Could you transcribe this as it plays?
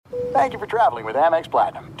Thank you for traveling with Amex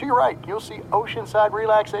Platinum. To your right, you'll see oceanside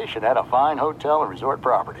relaxation at a fine hotel and resort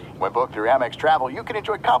property. When booked through Amex Travel, you can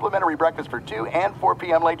enjoy complimentary breakfast for 2 and 4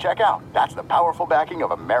 p.m. late checkout. That's the powerful backing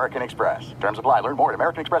of American Express. Terms apply. Learn more at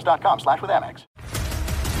americanexpress.com/withAmex.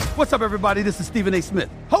 What's up, everybody? This is Stephen A. Smith,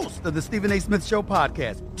 host of the Stephen A. Smith Show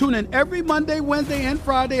podcast. Tune in every Monday, Wednesday, and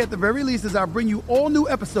Friday at the very least as I bring you all new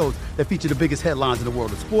episodes that feature the biggest headlines in the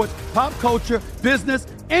world of sports, pop culture, business,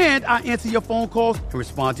 and I answer your phone calls and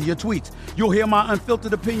respond to your tweets. You'll hear my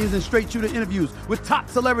unfiltered opinions and straight-shooter interviews with top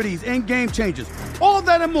celebrities and game changers. All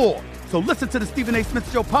that and more. So listen to the Stephen A.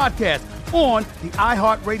 Smith Show podcast on the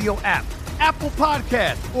iHeartRadio app, Apple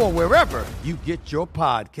Podcasts, or wherever you get your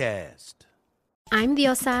podcast. I'm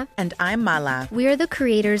Diosa. And I'm Mala. We are the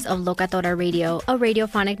creators of Locatora Radio, a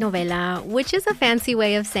radiophonic novela, which is a fancy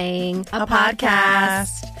way of saying a podcast.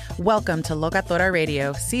 Welcome to Locatora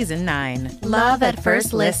Radio, Season 9. Love at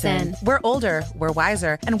first listen. We're older, we're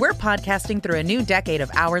wiser, and we're podcasting through a new decade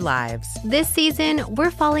of our lives. This season,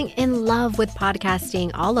 we're falling in love with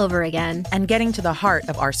podcasting all over again. And getting to the heart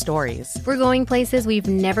of our stories. We're going places we've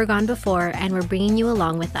never gone before, and we're bringing you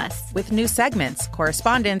along with us. With new segments,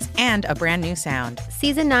 correspondence, and a brand new sound.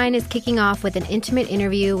 Season 9 is kicking off with an intimate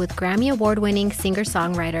interview with Grammy Award-winning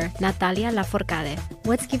singer-songwriter Natalia Lafourcade.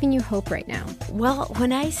 What's giving you hope right now? Well,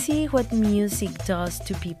 when I see what music does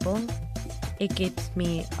to people, it gives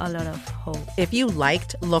me a lot of hope. If you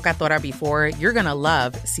liked Locatora before, you're going to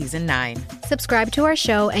love Season 9. Subscribe to our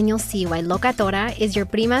show and you'll see why Locatora is your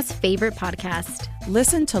prima's favorite podcast.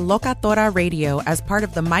 Listen to Locatora Radio as part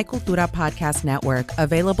of the My Cultura Podcast Network,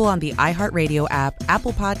 available on the iHeartRadio app,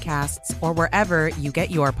 Apple Podcasts, or wherever you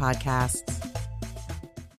get your podcasts.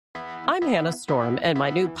 I'm Hannah Storm, and my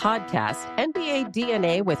new podcast, NBA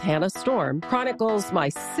DNA with Hannah Storm, chronicles my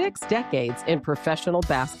 6 decades in professional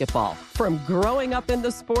basketball. From growing up in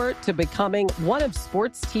the sport to becoming one of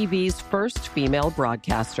sports TV's first female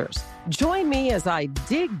broadcasters. Join me as I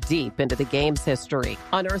dig deep into the game's history,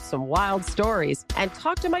 unearth some wild stories, and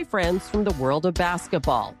talk to my friends from the world of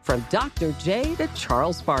basketball, from Dr. J to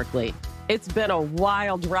Charles Barkley. It's been a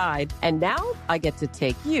wild ride, and now I get to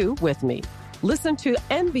take you with me. Listen to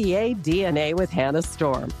NBA DNA with Hannah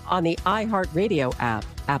Storm on the iHeartRadio app,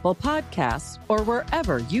 Apple Podcasts, or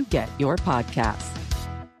wherever you get your podcasts.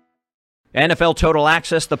 NFL Total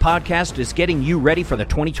Access, the podcast, is getting you ready for the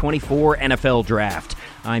 2024 NFL Draft.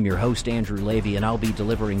 I'm your host, Andrew Levy, and I'll be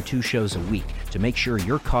delivering 2 shows a week to make sure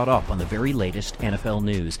you're caught up on the very latest NFL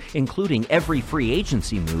news, including every free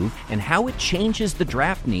agency move and how it changes the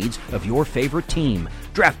draft needs of your favorite team.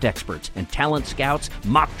 Draft experts and talent scouts,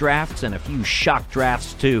 mock drafts, and a few shock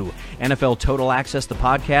drafts, too. NFL Total Access, the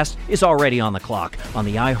podcast, is already on the clock on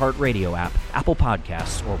the iHeartRadio app, Apple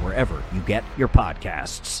Podcasts, or wherever you get your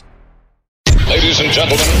podcasts. Ladies and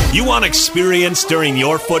gentlemen, you want experience during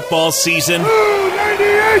your football season?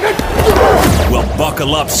 Well,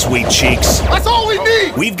 buckle up, sweet cheeks. That's all we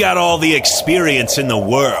need! We've got all the experience in the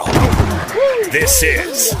world. This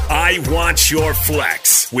is I Want Your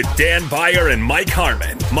Flex with Dan Beyer and Mike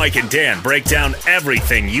Harmon. Mike and Dan break down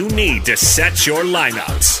everything you need to set your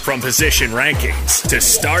lineups. From position rankings to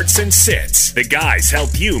starts and sits, the guys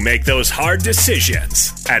help you make those hard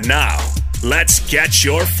decisions. And now, let's get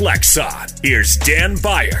your flex on. Here's Dan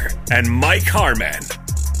Beyer and Mike Harmon.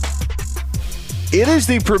 It is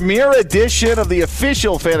the premiere edition of the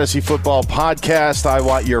official fantasy football podcast, I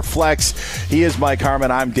Want Your Flex. He is Mike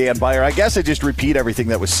Harmon. I'm Dan Beyer. I guess I just repeat everything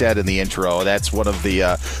that was said in the intro. That's one of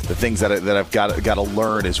the things that I've got to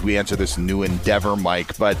learn as we enter this new endeavor,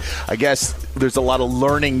 Mike. But I guess there's a lot of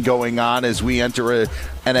learning going on as we enter a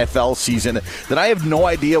NFL season that I have no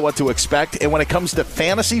idea what to expect. And when it comes to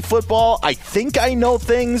fantasy football, I think I know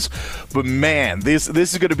things. But, man, this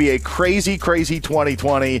is going to be a crazy, crazy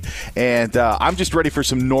 2020. And I'm just ready for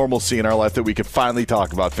some normalcy in our life that we could finally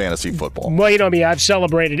talk about fantasy football. Well, you know me, I've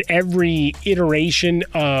celebrated every iteration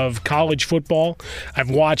of college football.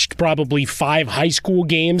 I've watched probably 5 high school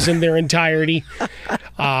games in their entirety.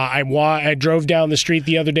 I drove down the street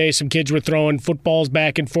the other day. Some kids were throwing footballs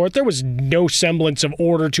back and forth. There was no semblance of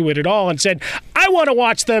order to it at all, and said, I want to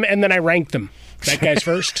watch them, and then I ranked them. That guy's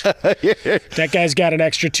first. That guy's got an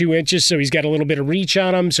extra 2 inches, so he's got a little bit of reach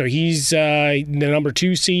on him. So he's the number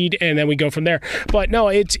 2 seed, and then we go from there. But no,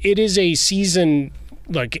 it is a season.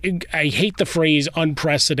 Look, I hate the phrase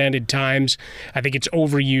unprecedented times. I think it's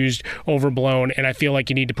overused, overblown, and I feel like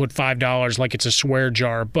you need to put $5 like it's a swear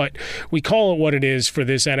jar. But we call it what it is for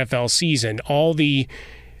this NFL season. All the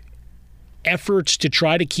efforts to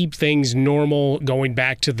try to keep things normal, going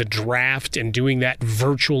back to the draft and doing that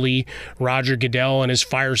virtually, Roger Goodell and his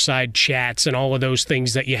fireside chats and all of those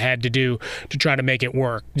things that you had to do to try to make it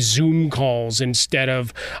work. Zoom calls instead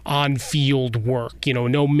of on-field work,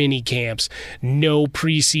 no mini camps, no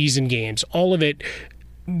preseason games, all of it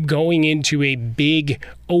going into a big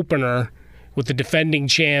opener with the defending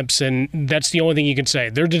champs, and that's the only thing you can say.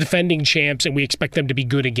 They're the defending champs, and we expect them to be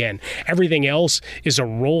good again. Everything else is a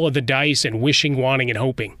roll of the dice and wishing, wanting, and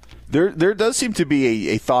hoping. There does seem to be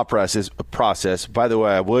a thought process. By the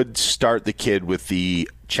way, I would start the kid with the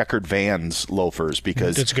checkered Vans loafers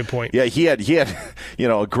because that's a good point. Yeah, he had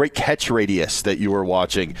a great catch radius that you were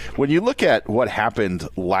watching. When you look at what happened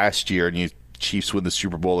last year, and Chiefs win the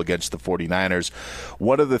Super Bowl against the 49ers.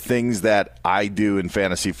 One of the things that I do in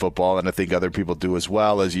fantasy football, and I think other people do as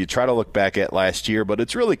well, is you try to look back at last year, but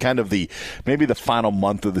it's really kind of maybe the final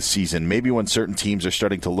month of the season, maybe when certain teams are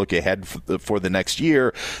starting to look ahead for the next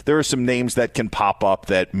year. There are some names that can pop up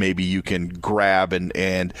that maybe you can grab and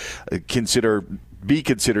be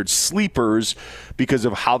considered sleepers because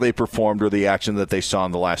of how they performed or the action that they saw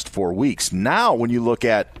in the last 4 weeks. Now, when you look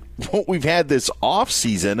at what we've had this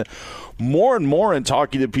offseason, more and more in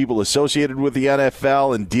talking to people associated with the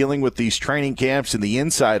NFL and dealing with these training camps and the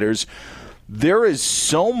insiders, there is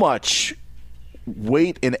so much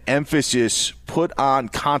weight and emphasis put on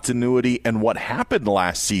continuity and what happened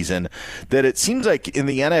last season that it seems like in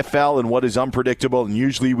the NFL and what is unpredictable, and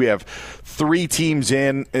usually we have 3 teams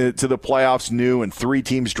in to the playoffs new and 3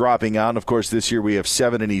 teams dropping out. And of course, this year we have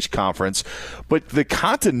 7 in each conference. But the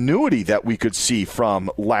continuity that we could see from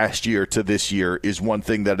last year to this year is one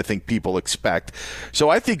thing that I think people expect. So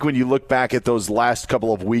I think when you look back at those last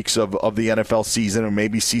couple of weeks of the NFL season and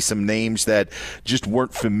maybe see some names that just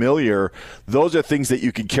weren't familiar, those are things that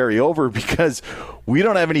you can carry over because we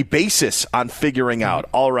don't have any basis on figuring out,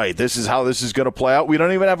 all right, this is how this is going to play out. We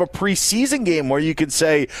don't even have a preseason game where you can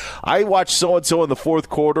say, I watched so-and-so in the fourth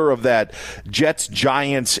quarter of that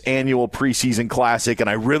Jets-Giants annual preseason classic, and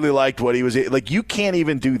I really liked what he was – like, you can't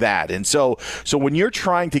even do that. And so when you're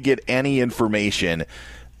trying to get any information –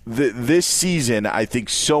 this season, I think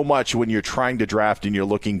so much when you're trying to draft and you're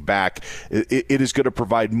looking back, it is going to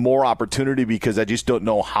provide more opportunity because I just don't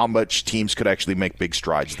know how much teams could actually make big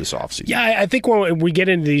strides this offseason. Yeah, I think when we get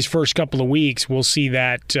into these first couple of weeks, we'll see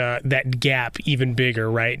that gap even bigger,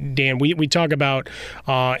 right? Dan, we talk about,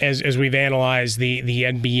 as we've analyzed the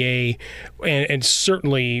NBA and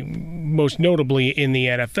certainly most notably in the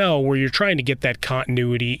NFL, where you're trying to get that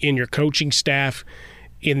continuity in your coaching staff,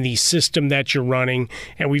 in the system that you're running,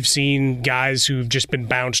 and we've seen guys who've just been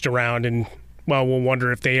bounced around and well, we'll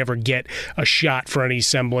wonder if they ever get a shot for any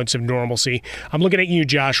semblance of normalcy. I'm looking at you,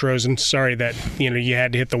 Josh Rosen. Sorry that you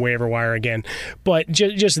had to hit the waiver wire again, but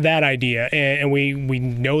just that idea. And we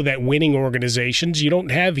know that winning organizations, you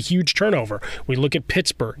don't have huge turnover. We look at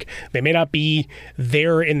Pittsburgh. They may not be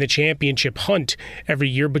there in the championship hunt every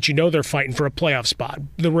year, but they're fighting for a playoff spot.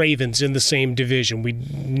 The Ravens in the same division. We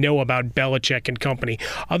know about Belichick and company.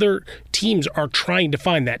 Other teams are trying to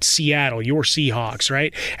find that. Seattle, your Seahawks,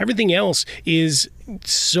 right? Everything else is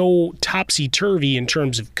so topsy-turvy in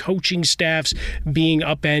terms of coaching staffs being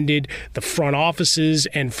upended, the front offices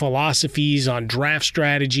and philosophies on draft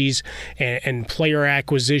strategies and player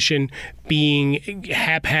acquisition being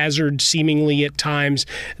haphazard seemingly at times,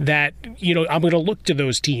 that I'm going to look to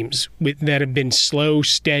those teams that have been slow,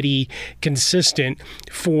 steady, consistent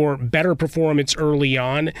for better performance early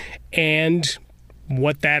on, and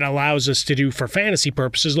what that allows us to do for fantasy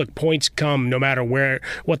purposes. Look, points come no matter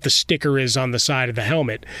what the sticker is on the side of the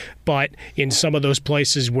helmet. But in some of those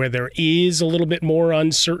places where there is a little bit more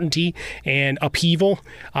uncertainty and upheaval,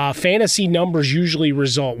 fantasy numbers usually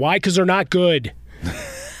result. Why? Because they're not good.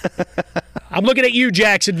 I'm looking at you,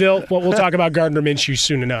 Jacksonville. Well, we'll talk about Gardner Minshew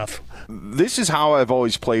soon enough. This is how I've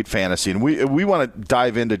always played fantasy, and we want to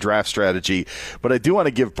dive into draft strategy, but I do want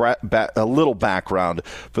to give a little background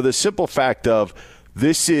for the simple fact of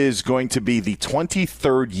this is going to be the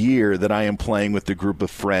 23rd year that I am playing with the group of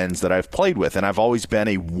friends that I've played with, and I've always been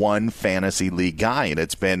a one fantasy league guy, and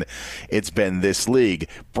it's been this league.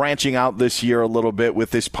 Branching out this year a little bit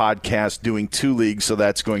with this podcast, doing 2 leagues, so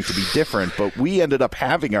that's going to be different. But we ended up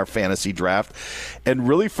having our fantasy draft, and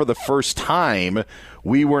really for the first time,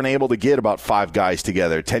 we weren't able to get about 5 guys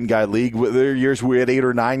together. 10-guy league. There are years we had 8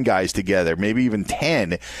 or 9 guys together, maybe even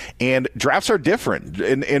 10. And drafts are different.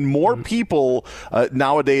 And more people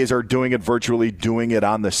nowadays are doing it virtually, doing it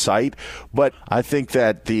on the site. But I think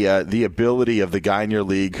that the ability of the guy in your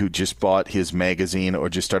league who just bought his magazine or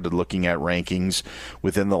just started looking at rankings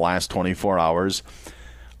within the last 24 hours,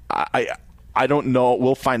 I don't know.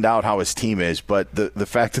 We'll find out how his team is, but the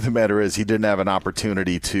fact of the matter is he didn't have an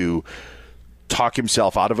opportunity to talk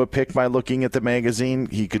himself out of a pick by looking at the magazine.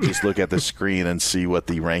 He could just look at the screen and see what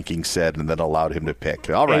the ranking said and then allowed him to pick.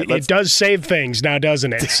 All right. It does save things now,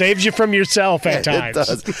 doesn't it? It saves you from yourself at times.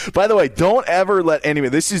 It does. By the way, don't ever let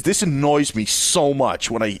anyone. This annoys me so much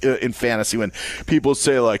when in fantasy when people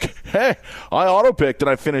say like, "Hey, I auto-picked and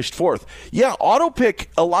I finished 4th." Yeah,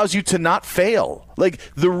 auto-pick allows you to not fail. Like,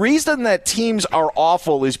 the reason that teams are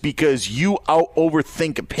awful is because you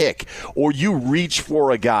overthink a pick or you reach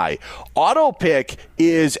for a guy. Auto-pick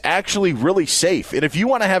is actually really safe. And if you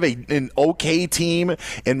want to have an okay team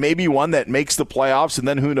and maybe one that makes the playoffs and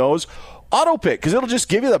then who knows, auto-pick, because it'll just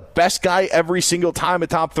give you the best guy every single time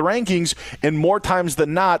atop the rankings, and more times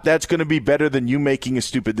than not, that's going to be better than you making a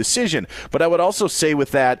stupid decision. But I would also say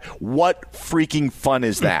with that, what freaking fun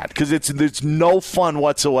is that? Because it's no fun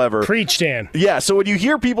whatsoever. Preach, Dan. Yeah, so when you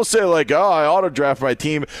hear people say, like, oh, I auto-draft my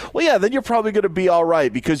team, well, yeah, then you're probably going to be all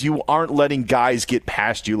right because you aren't letting guys get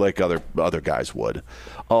past you like other guys would.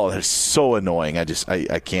 Oh, that's so annoying. I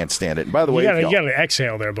can't stand it. And by the way, you got to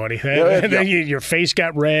exhale there, buddy. Your face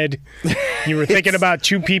got red. You were thinking about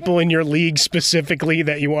 2 people in your league specifically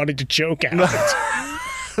that you wanted to choke out.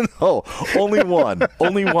 No, only one.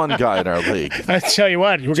 Only one guy in our league. I tell you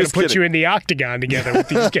what, we're going to put you in the octagon together with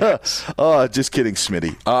these guys. Oh, just kidding,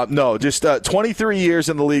 Smitty. No, just 23 years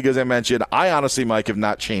in the league, as I mentioned. I honestly, Mike, have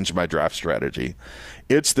not changed my draft strategy.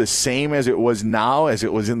 It's the same as it was now as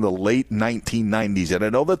it was in the late 1990s. And I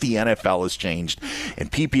know that the NFL has changed,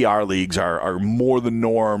 and PPR leagues are more the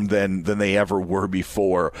norm than they ever were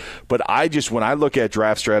before. But when I look at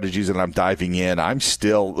draft strategies and I'm diving in, I'm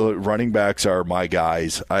still running backs are my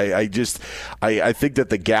guys. I think that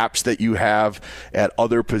the gaps that you have at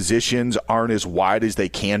other positions aren't as wide as they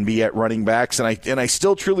can be at running backs. And I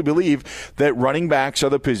still truly believe that running backs are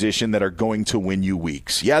the position that are going to win you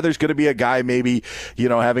weeks. Yeah, there's going to be a guy maybe,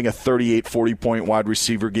 having a 38, 40-point wide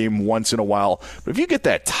receiver game once in a while. But if you get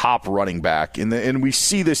that top running back, and we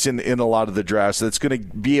see this in a lot of the drafts, that's going to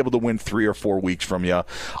be able to win 3 or 4 weeks from you,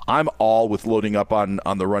 I'm all with loading up on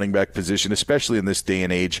the running back position, especially in this day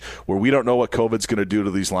and age where we don't know what COVID's going to do to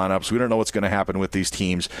these lineups. We don't know what's going to happen with these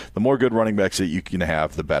teams. The more good running backs that you can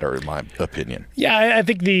have, the better, in my opinion. Yeah, I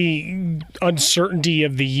think the uncertainty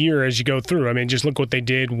of the year as you go through, I mean, just look what they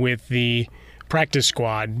did with the practice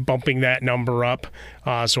squad, bumping that number up.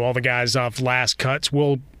 So all the guys off last cuts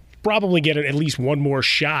will probably get at least one more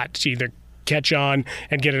shot to either catch on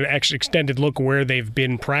and get an extended look where they've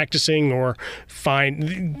been practicing or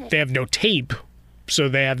find they have no tape. So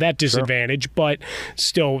they have that disadvantage, sure. But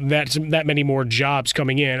still, that's that many more jobs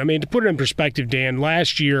coming in. I mean, to put it in perspective, Dan,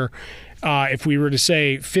 last year, if we were to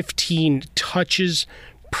say 15 touches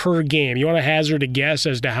per game, you want to hazard a guess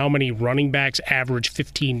as to how many running backs average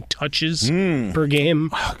 15 touches per game?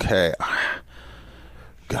 Okay.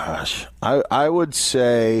 Gosh. I would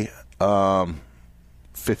say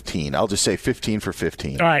 15. I'll just say 15 for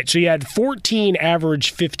 15. All right, so you had 14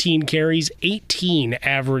 average 15 carries, 18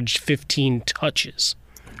 average 15 touches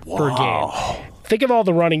per game. Think of all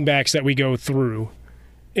the running backs that we go through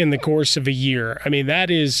in the course of a year. I mean, that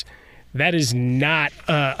is not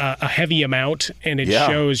a heavy amount, and it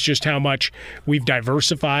shows just how much we've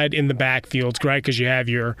diversified in the backfields, right? Because you have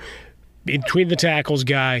your between the tackles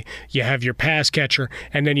guy, you have your pass catcher,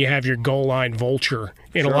 and then you have your goal line vulture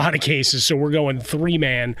in a lot of cases. So we're going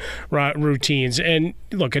 3-man routines. And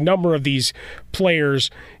look, a number of these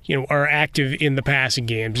players, are active in the passing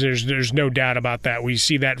games. There's no doubt about that. We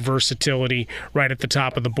see that versatility right at the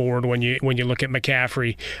top of the board when you look at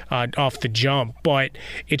McCaffrey off the jump. But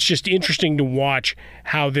it's just interesting to watch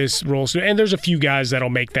how this rolls. And there's a few guys that'll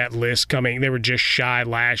make that list coming. They were just shy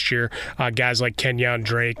last year. Guys like Kenyon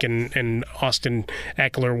Drake and Austin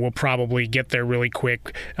Eckler will probably get there really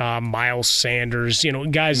quick. Miles Sanders,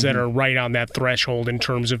 guys that are right on that threshold in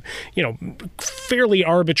terms of, fairly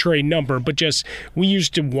arbitrary number, but just we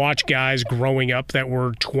used to watch guys growing up that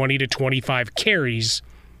were 20 to 25 carries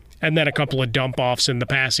and then a couple of dump-offs in the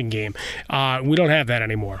passing game. We don't have that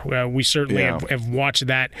anymore. We certainly have watched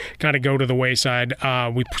that kind of go to the wayside.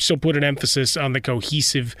 We still put an emphasis on the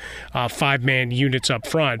cohesive 5-man units up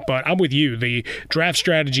front, but I'm with you. The draft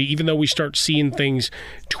strategy, even though we start seeing things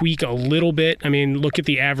tweak a little bit, I mean, look at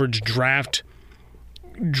the average draft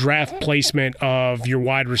placement of your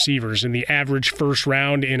wide receivers in the average first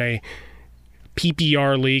round in a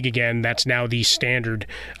PPR league. Again, that's now the standard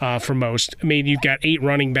for most. I mean, you've got 8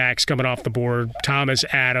 running backs coming off the board. Thomas,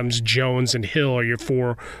 Adams, Jones, and Hill are your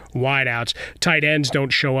 4 wideouts. Tight ends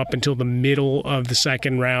don't show up until the middle of the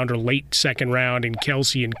second round or late second round in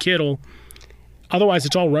Kelsey and Kittle. Otherwise,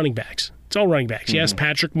 it's all running backs. It's all running backs. Yes,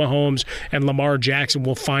 Patrick Mahomes and Lamar Jackson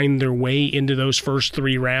will find their way into those first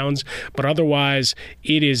 3 rounds, but otherwise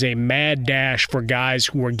it is a mad dash for guys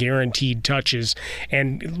who are guaranteed touches.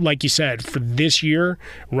 And like you said, for this year,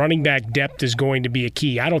 running back depth is going to be a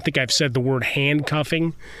key. I don't think I've said the word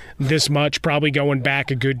handcuffing this much, probably going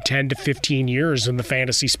back a good 10 to 15 years in the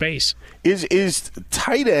fantasy space. Is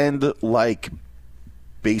tight end like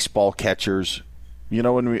baseball catchers? You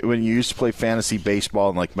know, when you used to play fantasy baseball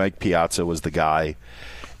and like Mike Piazza was the guy,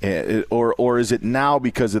 or is it now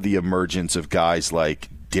because of the emergence of guys like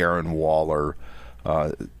Darren Waller,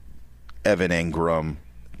 Evan Engram,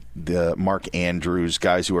 the Mark Andrews,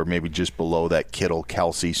 guys who are maybe just below that Kittle,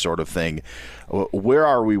 Kelsey sort of thing? Where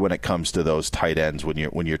are we when it comes to those tight ends when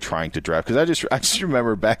you're trying to draft? Because I just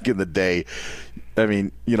remember back in the day, I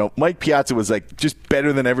mean, you know, Mike Piazza was like just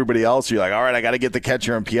better than everybody else. You're like, all right, I got to get the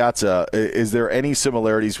catcher on Piazza. Is there any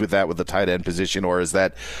similarities with that with the tight end position, or is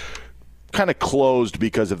that kind of closed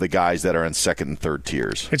because of the guys that are in second and third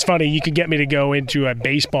tiers? It's funny. You could get me to go into a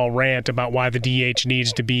baseball rant about why the DH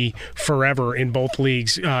needs to be forever in both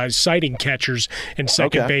leagues, citing catchers and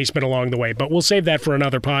second baseman along the way. But we'll save that for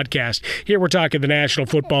another podcast. Here we're talking the National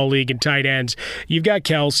Football League and tight ends. You've got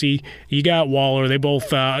Kelsey. You got Waller. They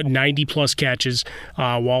both 90-plus catches.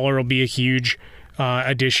 Waller will be a huge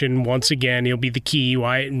addition once again. He'll be the key,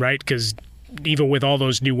 right? Because even with all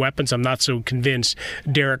those new weapons, I'm not so convinced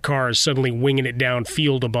Derek Carr is suddenly winging it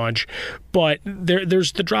downfield a bunch. But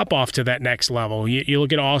there's the drop-off to that next level. You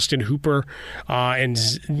look at Austin Hooper and,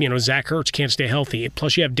 Zach Ertz can't stay healthy.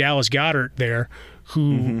 Plus you have Dallas Goedert there,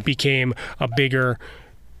 who became a bigger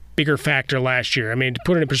factor last year. I mean, to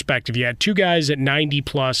put it in perspective, you had 2 guys at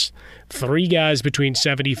 90-plus, 3 guys between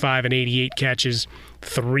 75 and 88 catches,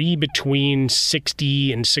 3 between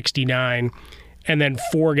 60 and 69, and then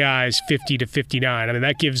 4 guys 50 to 59. I mean,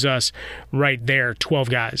 that gives us right there 12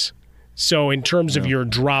 guys. So in terms of your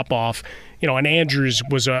drop-off, and Andrews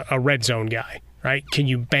was a red zone guy, right? Can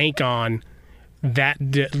you bank on that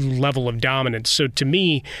level of dominance? So to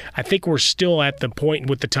me, I think we're still at the point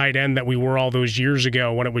with the tight end that we were all those years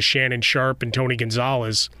ago when it was Shannon Sharp and Tony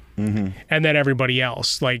Gonzalez, and then everybody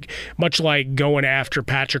else. Like, much like going after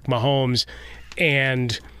Patrick Mahomes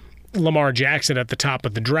and Lamar Jackson at the top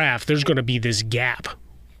of the draft, there's going to be this gap,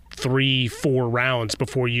 3-4 rounds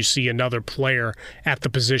before you see another player at the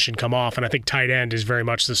position come off, and I think tight end is very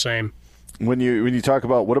much the same. When you talk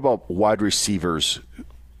about, what about wide receivers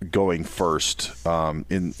going first?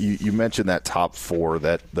 You mentioned that top 4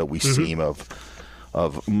 that we see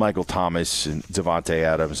of Michael Thomas and Devontae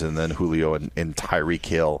Adams, and then Julio and Tyreek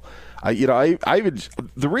Hill.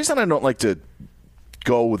 The reason I don't like to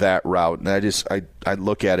go that route, and I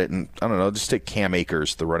look at it and I don't know, just take Cam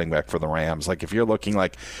Akers, the running back for the Rams. Like, if you're looking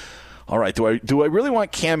like, all right, do I really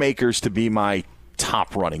want Cam Akers to be my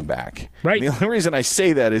top running back? Right. The only reason I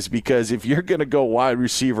say that is because if you're going to go wide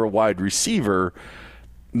receiver,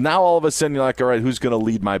 now all of a sudden you're like, all right, who's going to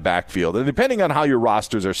lead my backfield? And depending on how your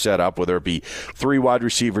rosters are set up, whether it be 3 wide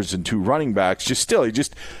receivers and 2 running backs,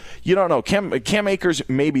 you don't know. Cam Akers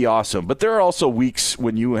may be awesome, but there are also weeks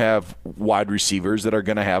when you have wide receivers that are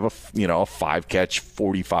going to have a 5-catch,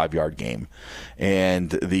 45-yard game,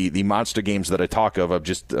 and the monster games that I talk of,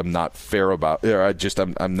 I'm not fair about.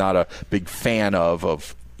 I'm not a big fan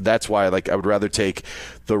of. That's why I would rather take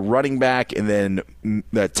the running back and then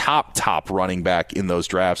the top running back in those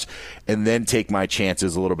drafts, and then take my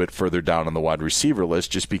chances a little bit further down on the wide receiver list,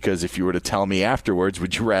 just because if you were to tell me afterwards,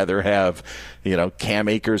 would you rather have Cam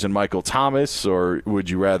Akers and Michael Thomas, or would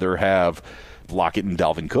you rather have Lockett and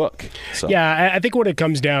Dalvin Cook? So. Yeah, I think when it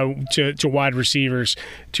comes down to wide receivers,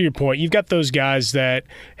 to your point, you've got those guys that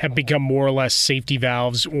have become more or less safety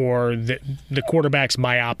valves, or the quarterback's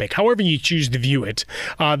myopic, however you choose to view it.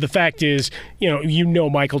 The fact is,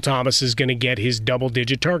 Michael Thomas is going to get his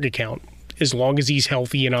double-digit target count as long as he's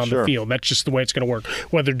healthy and on the field. That's just the way it's going to work.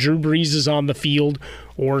 Whether Drew Brees is on the field,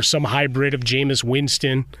 or some hybrid of Jameis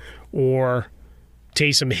Winston or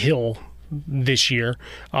Taysom Hill this year.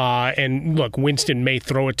 And look, Winston may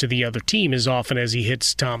throw it to the other team as often as he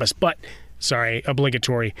hits Thomas, but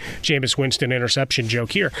obligatory Jameis Winston interception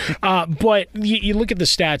joke here. But you look at the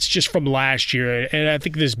stats just from last year, and I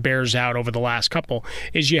think this bears out over the last couple,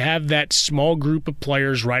 is you have that small group of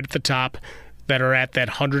players right at the top that are at that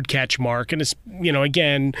 100-catch mark. And it's,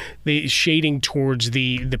 again, the shading towards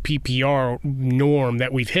the PPR norm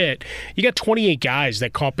that we've hit. You got 28 guys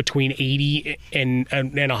that caught between 80 and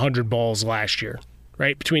 100 balls last year,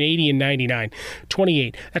 right? Between 80 and 99.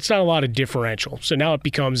 28. That's not a lot of differential. So now it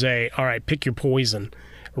becomes all right, pick your poison.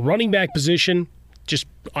 Running back position, just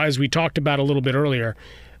as we talked about a little bit earlier,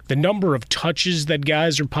 the number of touches that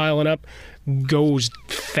guys are piling up, goes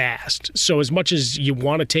fast. So as much as you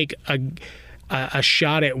want to take a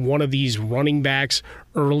shot at one of these running backs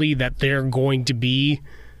early, that they're going to be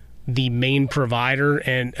the main provider,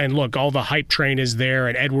 and look, all the hype train is there,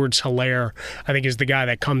 and Edwards-Helaire, I think, is the guy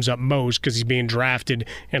that comes up most because he's being drafted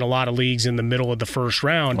in a lot of leagues in the middle of the first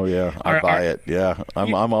round. Oh yeah, I buy it. Yeah,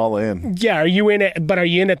 I'm all in. Yeah, are you in it? But are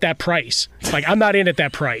you in at that price? Like, I'm not in at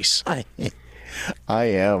that price. I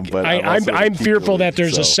am, but I'm fearful that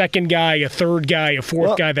there's a second guy, a third guy, a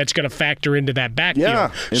fourth guy that's going to factor into that backfield.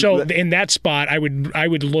 Yeah, so in that spot, I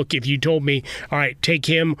would look, if you told me, all right, take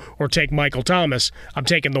him or take Michael Thomas, I'm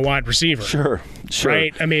taking the wide receiver. Sure.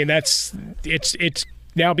 Right? I mean, it's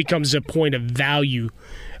now becomes a point of value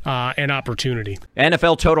and opportunity.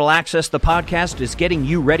 NFL Total Access, the podcast, is getting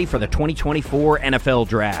you ready for the 2024 NFL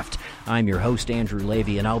Draft. I'm your host, Andrew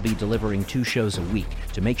Levy, and I'll be delivering 2 shows a week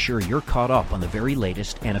to make sure you're caught up on the very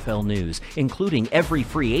latest NFL news, including every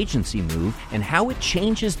free agency move and how it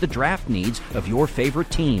changes the draft needs of your favorite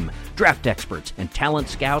team. Draft experts and talent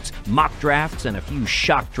scouts, mock drafts, and a few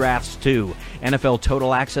shock drafts, too. NFL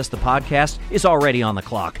Total Access, the podcast, is already on the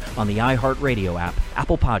clock on the iHeartRadio app,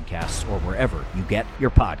 Apple Podcasts, or wherever you get your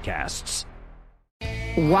podcasts.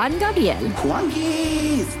 Juan Gabriel,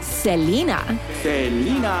 Juanquis, Selena,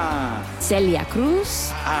 Celia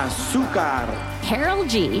Cruz, Azúcar, Karol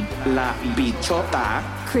G, La Bichota,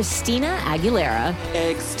 Christina Aguilera,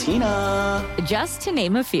 Ex-Tina. Just to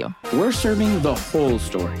name a few. We're serving the whole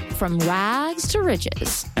story. From rags to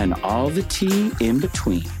riches. And all the tea in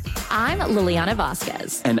between. I'm Liliana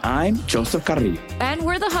Vasquez. And I'm Joseph Carrillo. And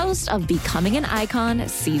we're the host of Becoming an Icon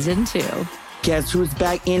Season 2. Guess who's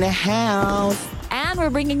back in the house? And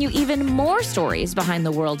we're bringing you even more stories behind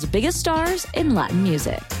the world's biggest stars in Latin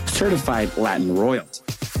music. Certified Latin royalty.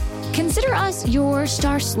 Consider us your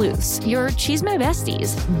star sleuths, your chisme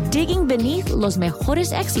besties, digging beneath los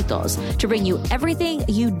mejores éxitos to bring you everything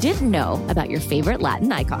you didn't know about your favorite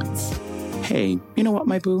Latin icons. Hey, you know what,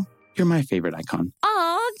 my boo? You're my favorite icon.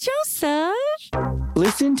 Aw, Joseph.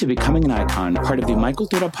 Listen to Becoming an Icon, part of the Michael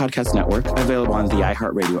Tura Podcast Network, available on the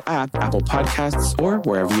iHeartRadio app, Apple Podcasts, or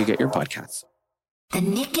wherever you get your podcasts. The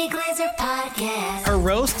Nikki Glaser Podcast. Her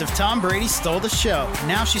roast of Tom Brady stole the show.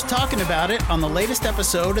 Now she's talking about it on the latest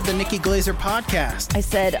episode of the Nikki Glaser Podcast. I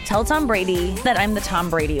said, tell Tom Brady that I'm the Tom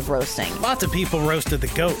Brady of roasting. Lots of people roasted the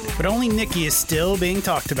GOAT, but only Nikki is still being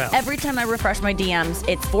talked about. Every time I refresh my DMs,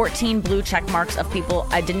 it's 14 blue check marks of people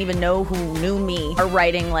I didn't even know who knew me are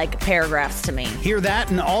writing like paragraphs to me. Hear that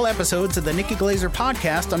in all episodes of the Nikki Glaser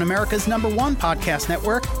Podcast on America's #1 podcast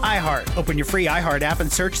network, iHeart. Open your free iHeart app and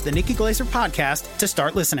search the Nikki Glaser Podcast to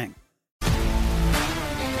start listening.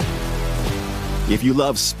 If you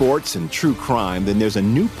love sports and true crime, then there's a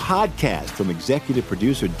new podcast from executive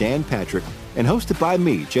producer Dan Patrick and hosted by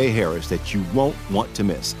me, Jay Harris, that you won't want to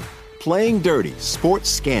miss. Playing Dirty: Sports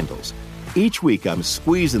Scandals. Each week, I'm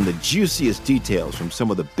squeezing the juiciest details from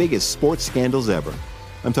some of the biggest sports scandals ever.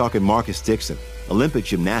 I'm talking Marcus Dixon, Olympic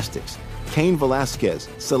gymnastics, Cain Velasquez,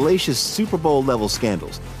 salacious Super Bowl-level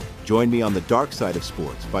scandals. Join me on the dark side of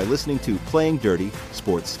sports by listening to Playing Dirty: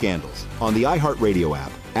 Sports Scandals on the iHeartRadio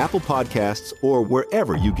app, Apple Podcasts, or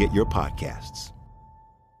wherever you get your podcasts.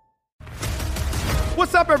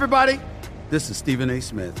 What's up, everybody? This is Stephen A.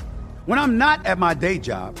 Smith. When I'm not at my day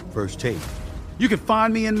job, First Take, you can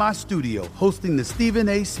find me in my studio hosting the Stephen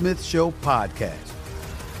A. Smith Show podcast.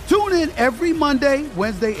 Tune in every Monday,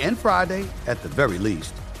 Wednesday, and Friday, at the very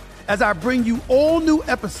least, as I bring you all new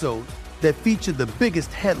episodes that feature the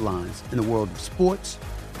biggest headlines in the world of sports,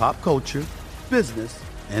 pop culture, business,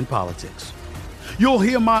 and politics. You'll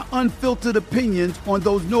hear my unfiltered opinions on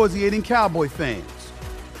those nauseating Cowboy fans,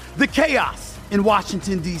 the chaos in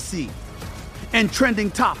Washington, D.C., and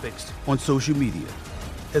trending topics on social media,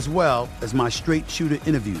 as well as my straight-shooter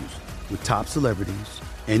interviews with top celebrities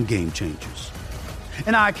and game changers.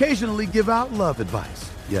 And I occasionally give out love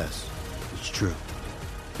advice. Yes, it's true.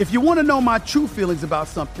 If you want to know my true feelings about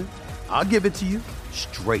something, I'll give it to you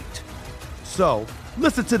straight. So,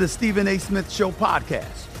 listen to the Stephen A. Smith Show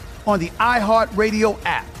podcast on the iHeartRadio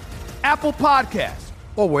app, Apple Podcasts,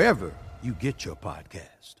 or wherever you get your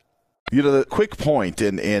podcast. You know, the quick point,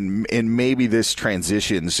 and maybe this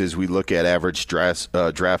transitions as we look at average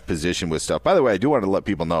draft position with stuff. By the way, I do want to let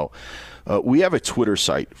people know, we have a Twitter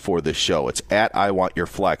site for this show. It's at I Want Your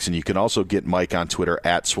Flex, and you can also get Mike on Twitter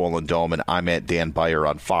at Swollen Dome, and I'm at Dan Beyer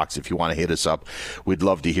on Fox. If you want to hit us up, we'd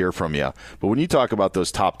love to hear from you. But when you talk about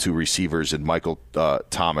those top two receivers and Michael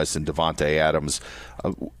Thomas and Devontae Adams,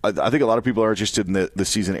 I think a lot of people are interested in the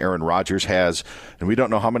season Aaron Rodgers has, and we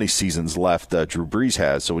don't know how many seasons left Drew Brees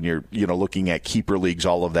has. So when you're looking at keeper leagues,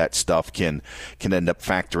 all of that stuff can end up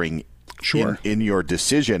factoring in your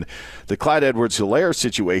decision. The Clyde Edwards-Helaire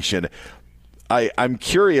situation, I'm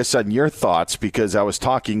curious on your thoughts because I was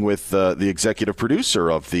talking with the executive producer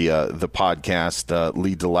of the podcast,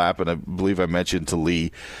 Lee DeLapp, and I believe I mentioned to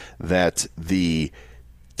Lee that the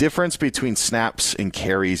difference between snaps and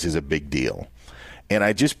carries is a big deal. And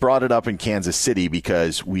I just brought it up in Kansas City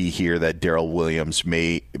because we hear that Darrell Williams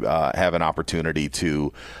may have an opportunity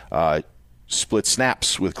to split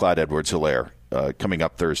snaps with Clyde Edwards-Helaire coming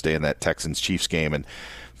up Thursday in that Texans-Chiefs game. And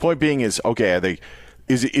point being is, okay,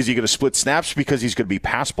 is he going to split snaps because he's going to be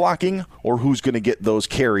pass blocking, or who's going to get those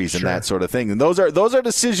carries and that sort of thing? And those are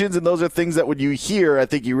decisions, and those are things that when you hear, I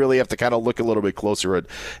think you really have to kind of look a little bit closer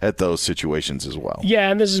at those situations as well.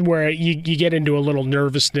 Yeah, and this is where you get into a little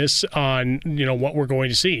nervousness on what we're going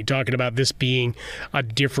to see. Talking about this being a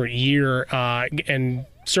different year, and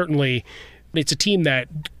certainly it's a team that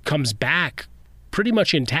comes back pretty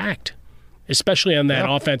much intact, especially on that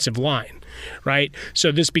offensive line. Right,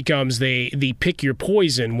 so this becomes the pick your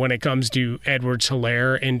poison when it comes to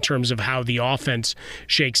Edwards-Helaire in terms of how the offense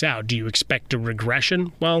shakes out. Do you expect a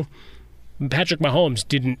regression? Well, Patrick Mahomes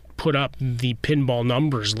didn't put up the pinball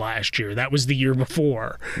numbers last year. That was the year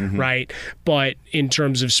before, right? But in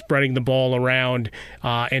terms of spreading the ball around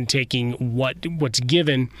and taking what's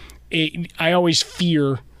given, I always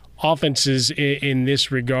fear offenses in this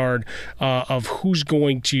regard of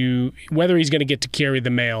whether he's going to get to carry the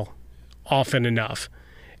mail often enough.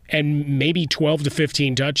 And maybe 12 to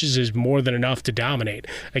 15 touches is more than enough to dominate.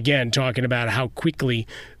 Again, talking about how quickly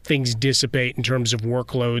things dissipate in terms of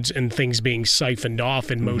workloads and things being siphoned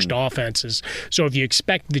off in most offenses. So if you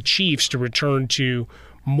expect the Chiefs to return to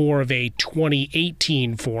more of a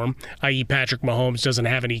 2018 form, i.e. Patrick Mahomes doesn't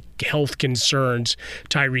have any health concerns,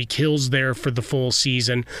 Tyreek Hill's there for the full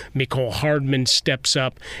season, Mecole Hardman steps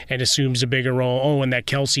up and assumes a bigger role. Oh, and that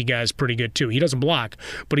Kelsey guy's pretty good too. He doesn't block,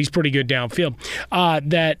 but he's pretty good downfield.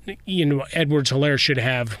 That Edwards-Helaire should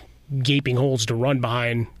have gaping holes to run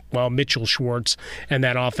behind, Mitchell Schwartz and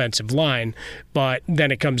that offensive line. But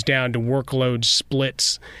then it comes down to workload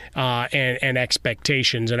splits and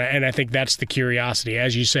expectations. And I think that's the curiosity,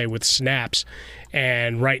 as you say, with snaps.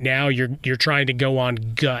 And right now you're trying to go on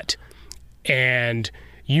gut. And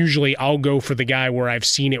usually I'll go for the guy where I've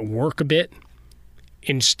seen it work a bit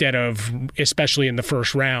instead of, especially in the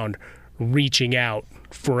first round, reaching out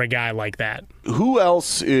for a guy like that. Who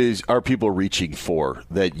else are people reaching for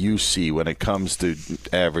that you see when it comes to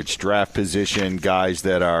average draft position, guys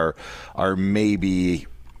that are maybe,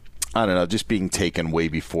 I don't know, just being taken way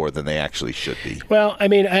before than they actually should be? Well, I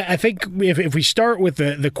mean, I think if we start with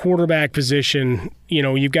the quarterback position,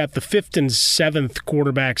 you've got the 5th and 7th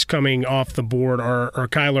quarterbacks coming off the board are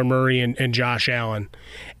Kyler Murray and Josh Allen.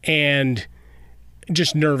 And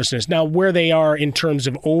just nervousness. Now, where they are in terms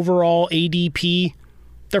of overall ADP,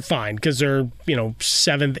 they're fine because they're, 7th,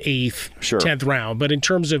 8th, 10th round. But in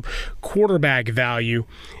terms of quarterback value,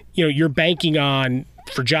 you're banking on,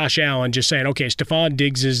 for Josh Allen, just saying, okay, Stephon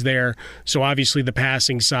Diggs is there, so obviously the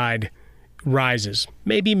passing side rises.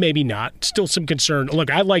 Maybe, maybe not. Still some concern. Look,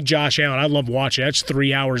 I like Josh Allen. I love watching. That's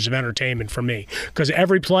 3 hours of entertainment for me because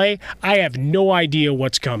every play, I have no idea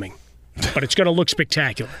what's coming. But it's going to look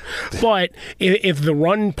spectacular. But if the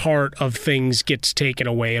run part of things gets taken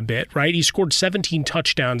away a bit, right? He scored 17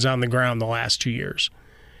 touchdowns on the ground the last 2 years.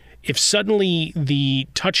 If suddenly the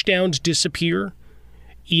touchdowns disappear,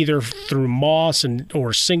 either through Moss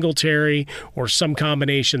or Singletary or some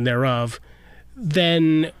combination thereof,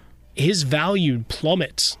 then his value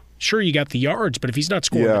plummets. Sure, you got the yards, but if he's not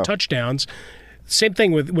scoring the touchdowns, same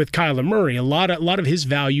thing with Kyler Murray. A lot of his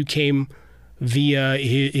value came via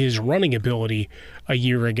his running ability a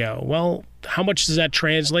year ago. Well, how much does that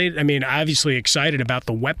translate? I mean, obviously excited about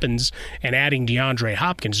the weapons and adding DeAndre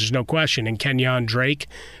Hopkins, there's no question. And Kenyon Drake,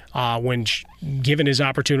 when given his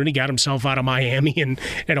opportunity, got himself out of Miami and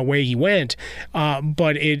away he went.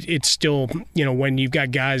 But it's still, when you've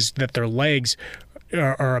got guys that their legs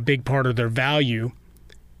are a big part of their value,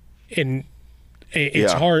 and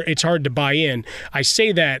it's hard to buy in. I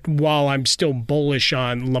say that while I'm still bullish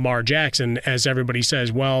on Lamar Jackson, as everybody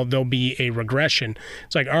says, well, there'll be a regression.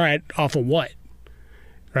 It's like, all right, off of what?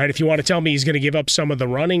 Right? If you want to tell me he's going to give up some of the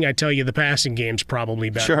running, I tell you the passing game's probably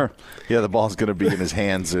better. Sure. Yeah, the ball's going to be in his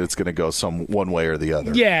hands. It's going to go one way or the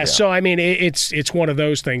other. Yeah, so I mean, it's one of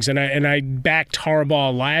those things. And I backed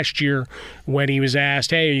Harbaugh last year when he was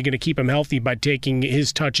asked, hey, are you going to keep him healthy by taking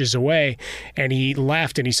his touches away? And he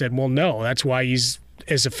laughed and he said, well, no, that's why he's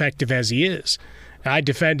as effective as he is. I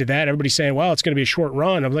defended that. Everybody's saying, well, it's going to be a short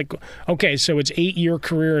run. I'm like, okay, so it's 8-year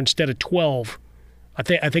career instead of 12.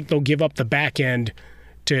 I think they'll give up the back end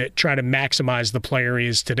to try to maximize the player he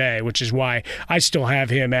is today, which is why I still have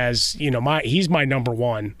him as, he's my number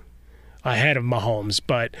one ahead of Mahomes.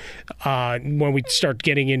 But when we start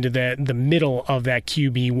getting into the middle of that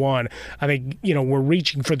QB1, I think, we're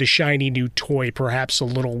reaching for the shiny new toy perhaps a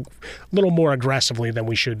little more aggressively than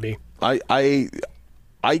we should be.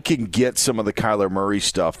 I can get some of the Kyler Murray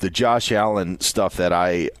stuff. The Josh Allen stuff that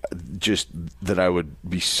I would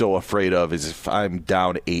be so afraid of is if I'm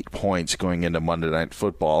down 8 points going into Monday Night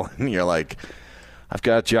Football, and you're like, I've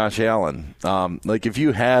got Josh Allen. Like if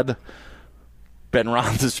you had Ben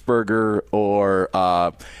Roethlisberger or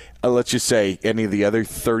let's just say any of the other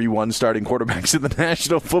 31 starting quarterbacks in the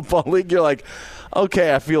National Football League, you're like,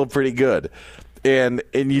 okay, I feel pretty good. And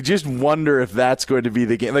you just wonder if that's going to be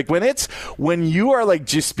the game. Like when you are like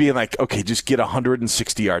just being like, okay, just get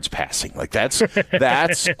 160 yards passing. Like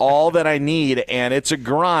that's all that I need, and it's a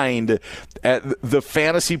grind. At the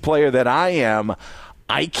fantasy player that I am,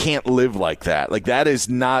 I can't live like that. Like that is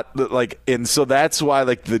not like, and so that's why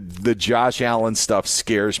like the Josh Allen stuff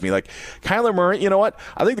scares me. Like Kyler Murray, you know what?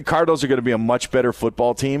 I think the Cardinals are going to be a much better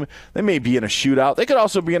football team. They may be in a shootout. They could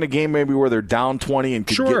also be in a game maybe where they're down 20 and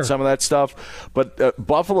could get some of that stuff. But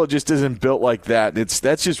Buffalo just isn't built like that.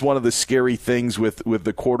 That's just one of the scary things with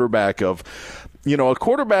the quarterback of. A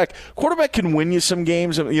quarterback can win you some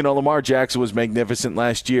games. Lamar Jackson was magnificent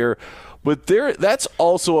last year. But that's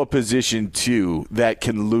also a position, too, that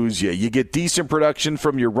can lose you. You get decent production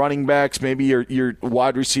from your running backs. Maybe your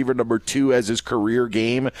wide receiver number 2 has his career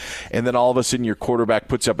game, and then all of a sudden your quarterback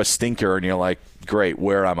puts up a stinker, and you're like, great,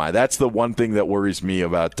 where am I? That's the one thing that worries me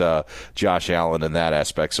about Josh Allen in that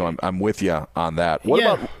aspect. So I'm with you on that.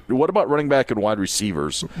 What about running back and wide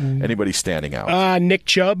receivers? Anybody standing out? Nick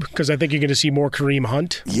Chubb, because I think you're going to see more Kareem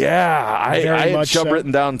Hunt. Yeah, I had Chubb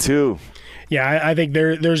written down, too. Yeah, I think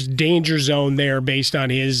there's danger zone there based on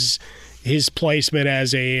his placement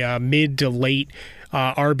as a mid to late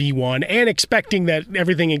RB1, and expecting that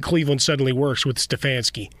everything in Cleveland suddenly works with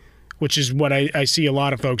Stefanski, which is what I see a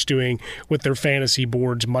lot of folks doing with their fantasy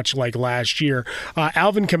boards, much like last year.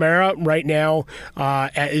 Alvin Kamara right now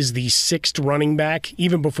is the 6th running back,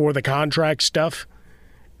 even before the contract stuff.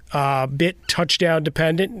 Bit touchdown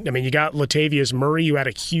dependent. I mean, you got Latavius Murray, who had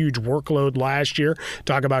a huge workload last year.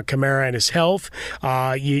 Talk about Kamara and his health.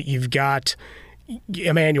 You've got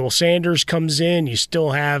Emmanuel Sanders comes in. You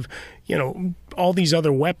still have, all these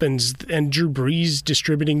other weapons, and Drew Brees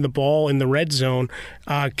distributing the ball in the red zone.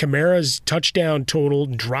 Kamara's touchdown total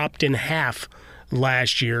dropped in half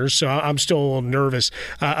last year, so I'm still a little nervous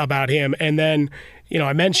about him. And then,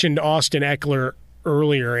 I mentioned Austin Eckler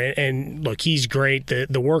earlier, and look, he's great.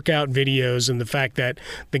 The workout videos and the fact that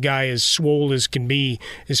the guy is swole as can be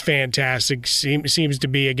is fantastic. Seems to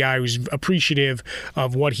be a guy who's appreciative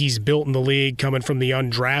of what he's built in the league, coming from the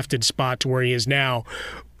undrafted spot to where he is now.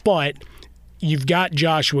 But you've got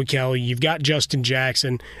Joshua Kelly, you've got Justin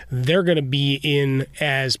Jackson. They're going to be in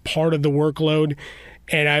as part of the workload.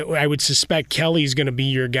 And I would suspect Kelly's going to be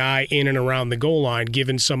your guy in and around the goal line,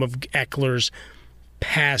 given some of Eckler's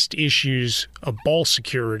past issues of ball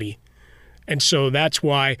security. And so that's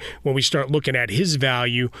why when we start looking at his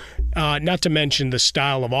value, not to mention the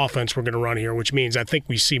style of offense we're going to run here, which means I think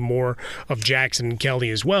we see more of Jackson and Kelly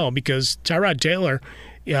as well, because Tyrod Taylor,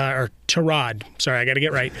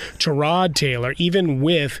 even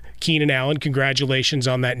with Keenan Allen, congratulations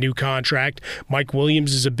on that new contract. Mike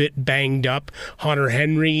Williams is a bit banged up. Hunter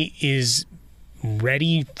Henry is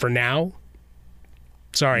ready for now.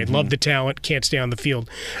 Sorry, love the talent, can't stay on the field.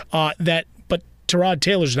 But Tyrod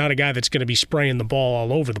Taylor's not a guy that's going to be spraying the ball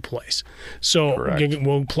all over the place. So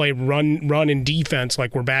we'll play run and defense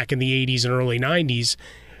like we're back in the 80s and early 90s,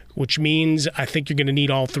 which means I think you're going to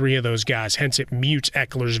need all 3 of those guys. Hence, it mutes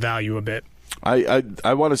Eckler's value a bit.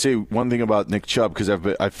 I want to say one thing about Nick Chubb, because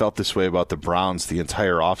I've felt this way about the Browns the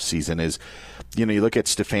entire offseason, is, you look at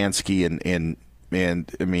Stefanski and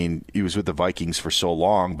I mean, he was with the Vikings for so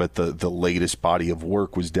long, but the latest body of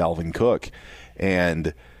work was Dalvin Cook.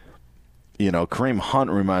 And, Kareem Hunt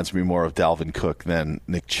reminds me more of Dalvin Cook than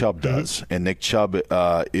Nick Chubb does. And Nick Chubb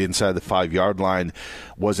inside the 5-yard line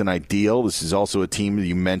wasn't ideal. This is also a team that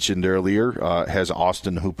you mentioned earlier, has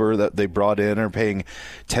Austin Hooper that they brought in, are paying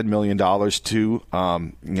 $10 million to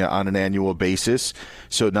on an annual basis.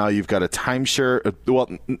 So now you've got a timeshare.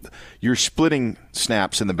 Well, you're splitting –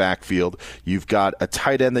 snaps in the backfield. You've got a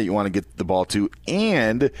tight end that you want to get the ball to,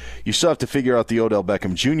 and you still have to figure out the Odell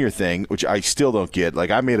Beckham Jr. thing, which I still don't get.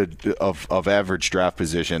 Like, I made of average draft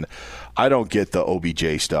position. I don't get the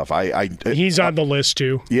OBJ stuff. He's on the list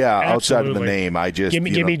too. Yeah, Absolutely. Outside of the name, I just give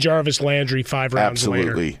me Jarvis Landry 5 rounds later.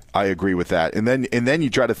 Absolutely, I agree with that. And then you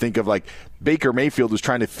try to think of, like, Baker Mayfield was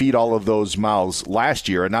trying to feed all of those mouths last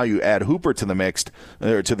year, and now you add Hooper to the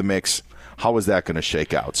mix. How is that going to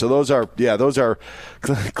shake out? So those are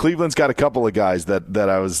Cleveland's got a couple of guys that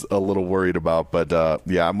I was a little worried about, but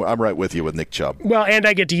I'm right with you with Nick Chubb. Well, and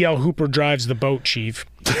I get to yell Hooper drives the boat, Chief.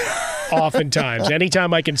 Oftentimes.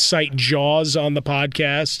 Anytime I can cite Jaws on the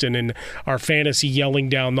podcast and in our fantasy yelling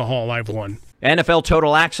down the hall, I've won. NFL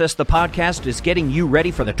Total Access, the podcast, is getting you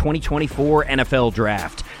ready for the 2024 NFL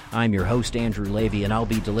Draft. I'm your host, Andrew Levy, and I'll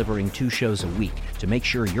be delivering 2 shows a week to make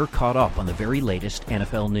sure you're caught up on the very latest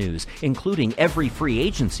NFL news, including every free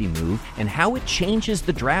agency move and how it changes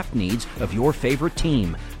the draft needs of your favorite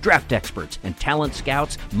team. Draft experts and talent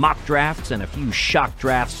scouts, mock drafts, and a few shock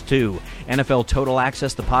drafts, too. NFL Total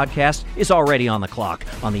Access, the podcast, is already on the clock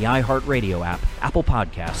on the iHeartRadio app, Apple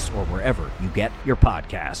Podcasts, or wherever you get your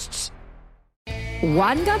podcasts.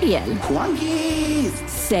 Juan Gabriel, Juanquis,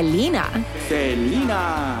 Selena,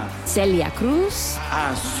 Celia Cruz,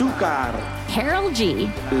 Azúcar, Harold G,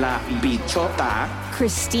 La Bichota,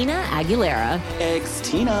 Christina Aguilera,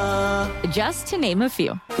 Ex-Tina. Just to name a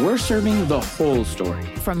few. We're serving the whole story.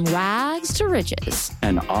 From rags to riches.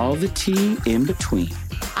 And all the tea in between.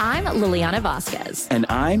 I'm Liliana Vasquez. And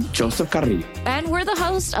I'm Joseph Carrillo. And we're the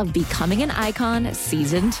host of Becoming an Icon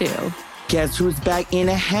Season 2. Guess who's back in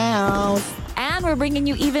the house? And we're bringing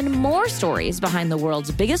you even more stories behind the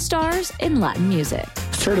world's biggest stars in Latin music.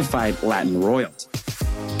 Certified Latin royalty.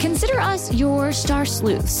 Consider us your star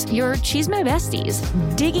sleuths, your chisme besties,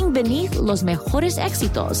 digging beneath los mejores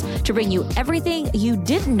éxitos to bring you everything you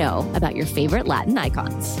didn't know about your favorite Latin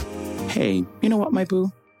icons. Hey, you know what, my boo?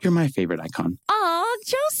 You're my favorite icon. Aw,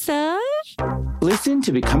 Joseph. Listen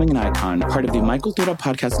to Becoming an Icon, part of the Michael Tura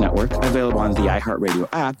Podcast Network, available on the iHeartRadio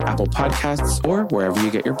app, Apple Podcasts, or wherever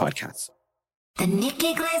you get your podcasts. The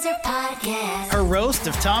Nikki Glaser Podcast. Her roast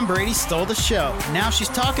of Tom Brady stole the show. Now she's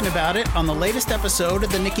talking about it on the latest episode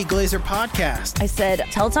of the Nikki Glaser Podcast. I said,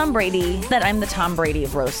 tell Tom Brady that I'm the Tom Brady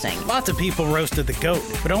of roasting. Lots of people roasted the GOAT,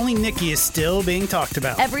 but only Nikki is still being talked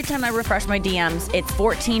about. Every time I refresh my DMs, it's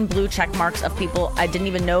 14 blue check marks of people I didn't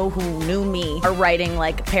even know who knew me are writing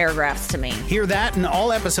like paragraphs to me. Hear that in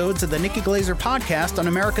all episodes of the Nikki Glaser Podcast on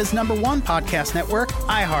America's #1 podcast network,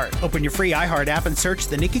 iHeart. Open your free iHeart app and search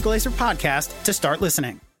the Nikki Glaser Podcast to start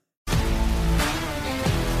listening.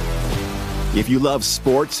 If you love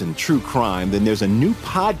sports and true crime, then there's a new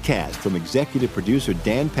podcast from executive producer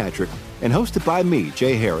Dan Patrick and hosted by me,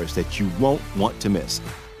 Jay Harris, that you won't want to miss.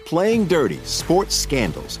 Playing Dirty: Sports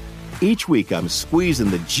Scandals. Each week, I'm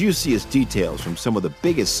squeezing the juiciest details from some of the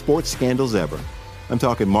biggest sports scandals ever. I'm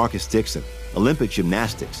talking Marcus Dixon, Olympic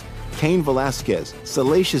gymnastics, Cain Velasquez,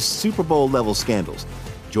 salacious Super Bowl-level scandals.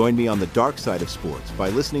 Join me on the dark side of sports by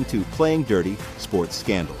listening to Playing Dirty: Sports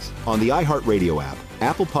Scandals on the iHeartRadio app,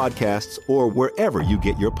 Apple Podcasts, or wherever you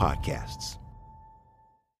get your podcasts.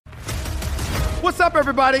 What's up,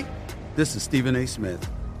 everybody? This is Stephen A. Smith.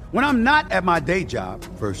 When I'm not at my day job,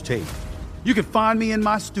 First Take, you can find me in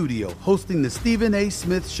my studio hosting the Stephen A.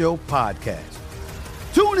 Smith Show podcast.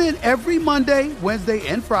 Tune in every Monday, Wednesday,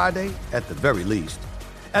 and Friday, at the very least,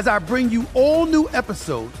 as I bring you all new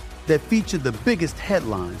episodes that feature the biggest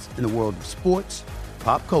headlines in the world of sports,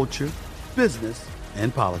 pop culture, business,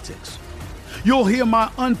 and politics. You'll hear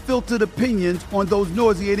my unfiltered opinions on those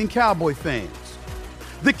nauseating Cowboy fans,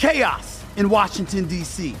 the chaos in Washington,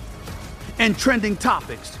 D.C., and trending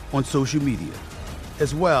topics on social media,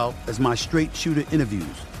 as well as my straight shooter interviews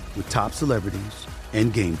with top celebrities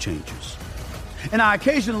and game changers. And I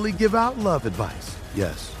occasionally give out love advice.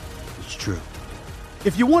 Yes, it's true.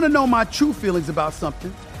 If you want to know my true feelings about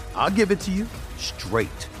something, I'll give it to you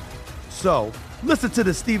straight. So, listen to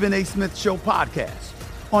the Stephen A. Smith Show podcast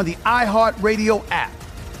on the iHeartRadio app,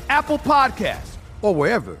 Apple Podcasts, or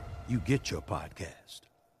wherever you get your podcast.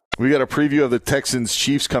 We got a preview of the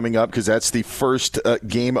Texans-Chiefs coming up because that's the first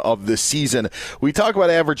game of the season. We talk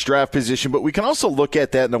about average draft position, but we can also look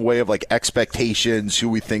at that in a way of like expectations, who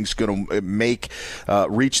we think's going to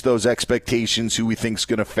reach those expectations, who we think's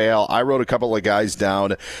going to fail. I wrote a couple of guys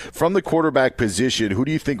down from the quarterback position. Who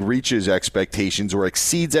do you think reaches expectations or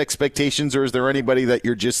exceeds expectations, or is there anybody that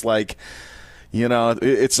you're just like, you know,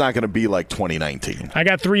 it's not going to be like 2019. I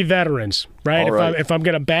got 3 veterans, right? Right. If I'm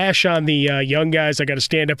going to bash on the young guys, I got to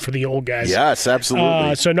stand up for the old guys. Yes,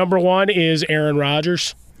 absolutely. So number 1 is Aaron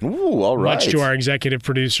Rodgers. Ooh, all right. Much to our executive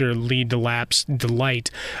producer Lee Delap's delight.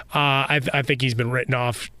 I think he's been written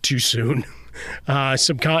off too soon.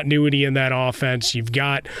 Some continuity in that offense. You've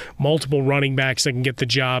got multiple running backs that can get the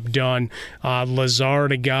job done.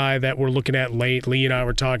 Lazard, a guy that we're looking at late. Lee and I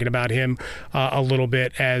were talking about him a little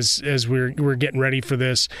bit as we're getting ready for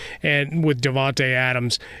this. And with Devontae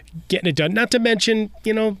Adams getting it done. Not to mention,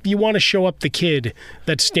 you want to show up the kid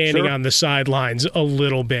that's standing on the sidelines a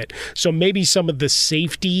little bit. So maybe some of the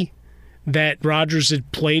safety that Rodgers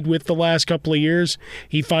had played with the last couple of years,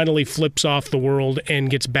 he finally flips off the world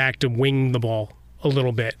and gets back to wing the ball a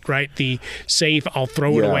little bit, right? The safe, I'll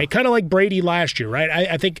throw it away. Kind of like Brady last year, right?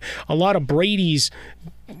 I think a lot of Brady's,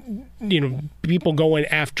 people going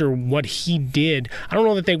after what he did, I don't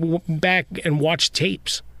know that they went back and watched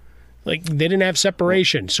tapes. Like, they didn't have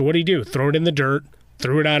separation. So what do you do? Throw it in the dirt,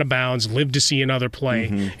 threw it out of bounds, lived to see another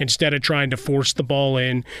play, instead of trying to force the ball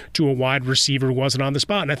in to a wide receiver who wasn't on the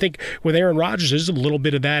spot. And I think with Aaron Rodgers, there's a little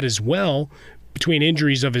bit of that as well, between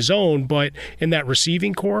injuries of his own, but in that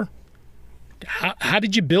receiving core, how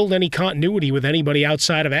did you build any continuity with anybody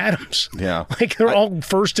outside of Adams? Yeah. Like, they're all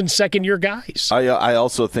first and second year guys. I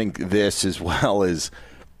also think this, as well, is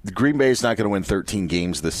Green Bay is not going to win 13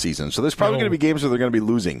 games this season. So there's probably going to be games where they're going to be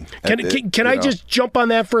losing. Can I just jump on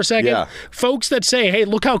that for a second? Yeah. Folks that say, hey,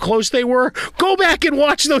 look how close they were, go back and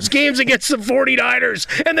watch those games against the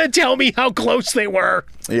 49ers and then tell me how close they were.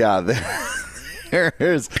 Yeah.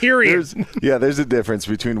 There's a difference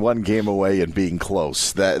between one game away and being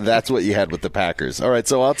close. That's what you had with the Packers. All right,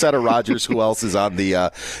 so outside of Rodgers, who else is on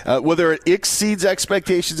the whether it exceeds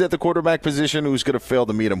expectations at the quarterback position, who's going to fail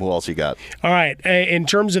to meet him? Who else you got? All right, in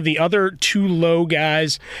terms of the other two low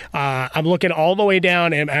guys, I'm looking all the way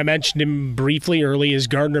down, and I mentioned him briefly early, is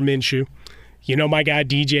Gardner Minshew. My guy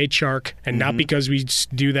DJ Chark, and not because we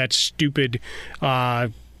do that stupid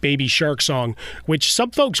Baby Shark song, which some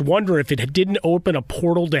folks wonder if it didn't open a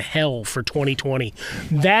portal to hell for 2020.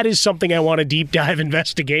 That is something I want a deep dive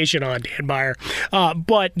investigation on, Dan Byer.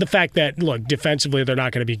 But the fact that, look, defensively they're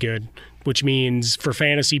not going to be good, which means for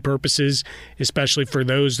fantasy purposes, especially for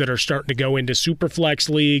those that are starting to go into super flex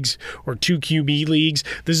leagues or 2 QB leagues,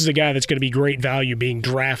 this is a guy that's going to be great value being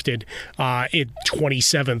drafted in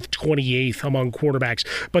 27th, 28th among quarterbacks.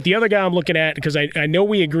 But the other guy I'm looking at, because I know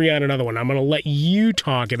we agree on another one, I'm going to let you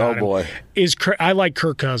talk about him, is I like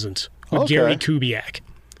Kirk Cousins with Gary Kubiak.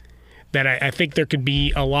 That I think there could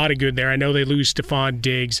be a lot of good there. I know they lose Stephon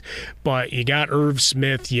Diggs, but you got Irv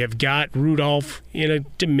Smith. You've got Rudolph in a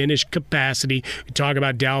diminished capacity. We talk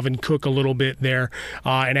about Dalvin Cook a little bit there,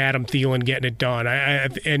 and Adam Thielen getting it done.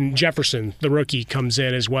 And Jefferson, the rookie, comes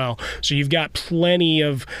in as well. So you've got plenty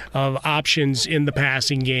of options in the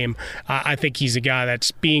passing game. I think he's a guy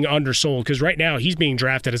that's being undersold because right now he's being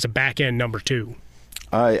drafted as a back-end number 2.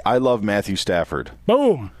 I love Matthew Stafford.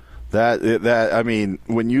 Boom. I mean,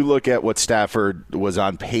 when you look at what Stafford was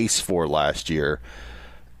on pace for last year,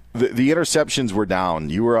 the interceptions were down.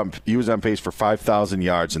 He was on pace for 5,000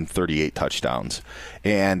 yards and 38 touchdowns.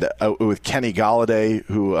 And with Kenny Golladay,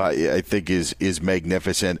 who I think is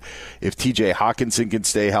magnificent, if TJ Hawkinson can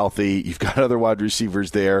stay healthy, you've got other wide receivers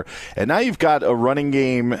there. And now you've got a running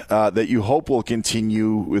game that you hope will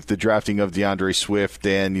continue with the drafting of DeAndre Swift,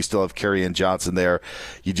 and you still have Kerryon Johnson there.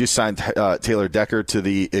 You just signed Taylor Decker to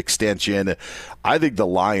the extension. I think the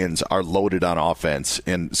Lions are loaded on offense,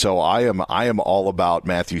 and so I am all about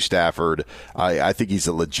Matthew Stafford. I think he's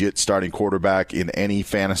a legit starting quarterback in any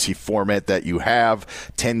fantasy format that you have.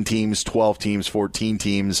 10 teams, 12 teams, 14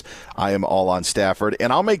 teams. I am all on Stafford.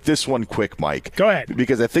 And I'll make this one quick, Mike. Go ahead.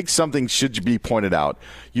 Because I think something should be pointed out.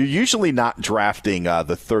 You're usually not drafting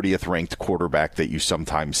the 30th ranked quarterback that you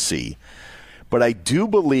sometimes see. But I do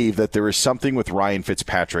believe that there is something with Ryan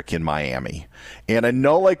Fitzpatrick in Miami. And I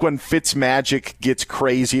know, like, when Fitzmagic gets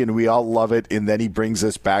crazy and we all love it, and then he brings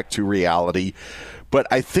us back to reality. But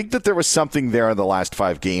I think that there was something there in the last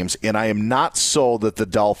 5 games, and I am not sold that the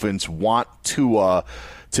Dolphins want Tua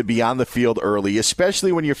to be on the field early,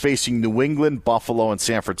 especially when you're facing New England, Buffalo, and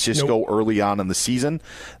San Francisco early on in the season.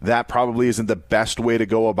 That probably isn't the best way to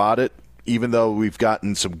go about it, even though we've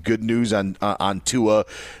gotten some good news on Tua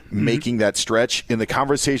making that stretch. In the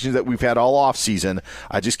conversations that we've had all offseason,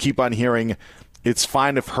 I just keep on hearing it's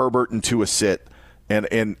fine if Herbert and Tua sit,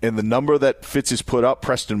 And the number that Fitz has put up,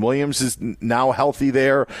 Preston Williams is now healthy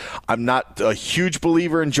there. I'm not a huge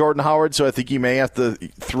believer in Jordan Howard, so I think he may have to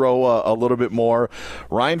throw a little bit more.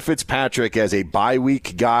 Ryan Fitzpatrick as a bye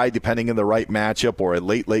week guy, depending on the right matchup, or a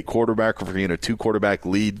late quarterback, or a 2-quarterback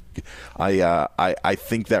lead, I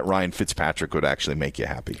think that Ryan Fitzpatrick would actually make you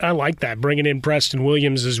happy. I like that, bringing in Preston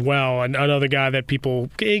Williams as well, and another guy that people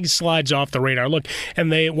slides off the radar. Look,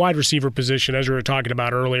 and the wide receiver position, as we were talking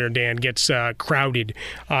about earlier, Dan, gets crowded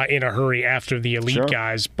in a hurry after the elite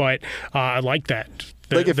guys, but I like that.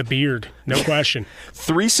 The beard, no question.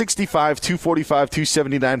 365, 245,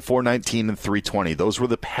 279, 419, and 320. Those were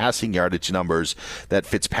the passing yardage numbers that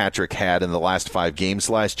Fitzpatrick had in the last 5 games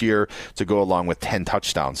last year, to go along with 10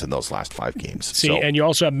 touchdowns in those last 5 games. And you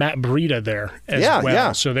also have Matt Breida there as well.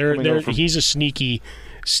 Yeah. So he's a sneaky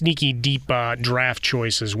deep draft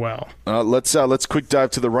choice as well. Let's quick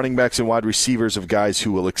dive to the running backs and wide receivers of guys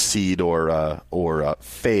who will exceed or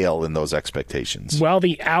fail in those expectations. Well,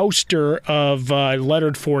 the ouster of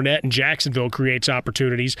Leonard Fournette in Jacksonville creates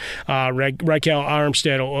opportunities. Raquel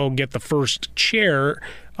Armstead will get the first chair.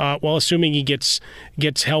 Well, assuming he gets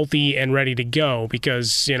healthy and ready to go,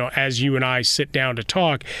 because as you and I sit down to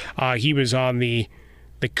talk, he was on the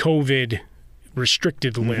COVID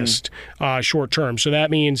restricted list short term. So that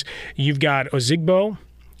means you've got Ozigbo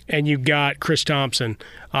and you've got Chris Thompson.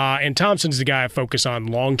 And Thompson's the guy I focus on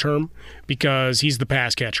long term because he's the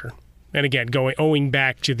pass catcher. And again, owing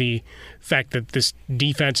back to the fact that this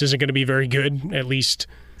defense isn't going to be very good, at least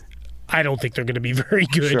I don't think they're going to be very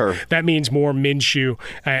good. Sure. That means more Minshew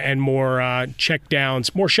and more check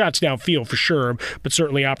downs, more shots downfield for sure, but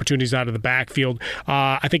certainly opportunities out of the backfield.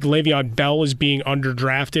 I think Le'Veon Bell is being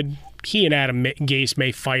underdrafted. He and Adam Gase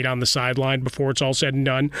may fight on the sideline before it's all said and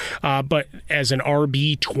done. But as an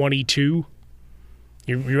RB22,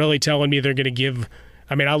 you're really telling me they're going to give –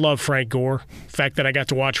 I mean, I love Frank Gore. The fact that I got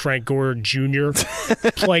to watch Frank Gore Jr.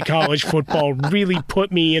 play college football really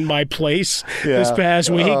put me in my place this past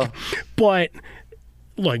week. But,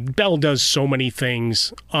 look, Bell does so many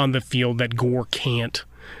things on the field that Gore can't.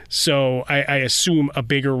 So I assume a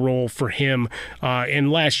bigger role for him.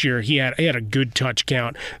 And last year he had a good touch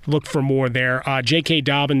count. Look for more there. J.K.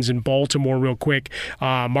 Dobbins in Baltimore real quick.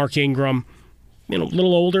 Mark Ingram, a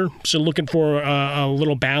little older, so looking for a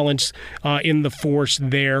little balance in the force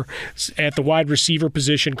there. At the wide receiver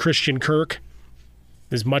position, Christian Kirk.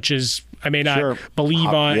 As much as I may not believe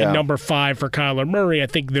on number 5 for Kyler Murray, I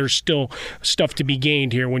think there's still stuff to be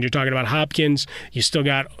gained here. When you're talking about Hopkins, you still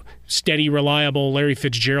got steady, reliable Larry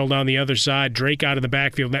Fitzgerald on the other side, Drake out of the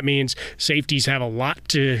backfield. That means safeties have a lot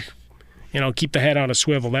to, keep the head on a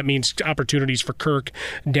swivel. That means opportunities for Kirk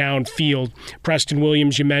downfield. Preston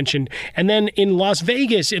Williams, you mentioned. And then in Las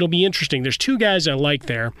Vegas, it'll be interesting. There's 2 guys I like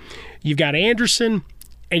there. You've got Anderson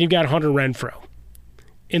and you've got Hunter Renfrow.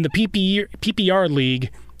 In the PPR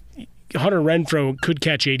league, Hunter Renfrow could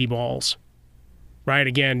catch 80 balls. Right,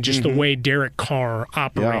 again, just the way Derek Carr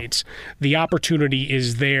operates. The opportunity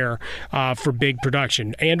is there for big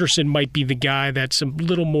production. Anderson might be the guy that's a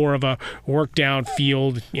little more of a work down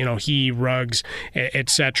field, Ruggs,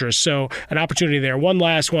 etc. So an opportunity there. One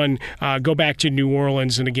last one, go back to New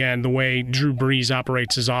Orleans, and again, the way Drew Brees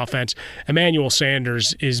operates his offense. Emmanuel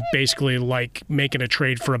Sanders is basically like making a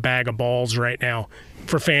trade for a bag of balls right now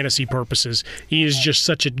for fantasy purposes. He is just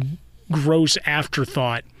such a gross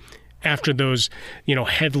afterthought after those,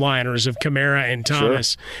 headliners of Kamara and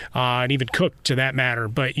Thomas, and even Cook to that matter.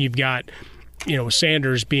 But you've got,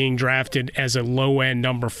 Sanders being drafted as a low-end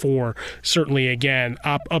number 4. Certainly, again,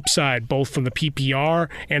 upside both from the PPR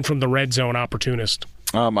and from the red zone opportunist.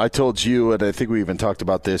 I told you, and I think we even talked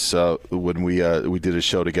about this when we did a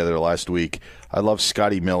show together last week. I love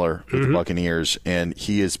Scotty Miller with the Buccaneers, and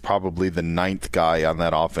he is probably the 9th guy on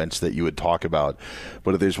that offense that you would talk about.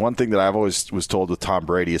 But if there's one thing that I've always was told with Tom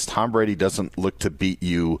Brady is Tom Brady doesn't look to beat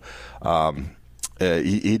you.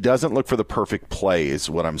 He doesn't look for the perfect play is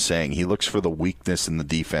what I'm saying. He looks for the weakness in the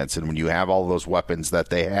defense. And when you have all those weapons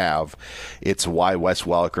that they have, it's why Wes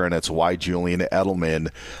Welker and it's why Julian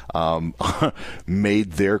Edelman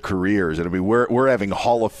made their careers. And I mean, we're having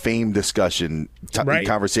Hall of Fame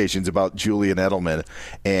conversations about Julian Edelman.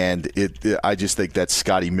 And I just think that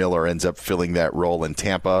Scotty Miller ends up filling that role in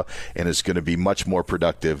Tampa and is going to be much more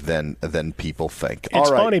productive than people think.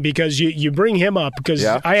 It's funny because you bring him up because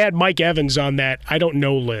I had Mike Evans on that I don't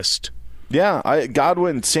know list. Yeah,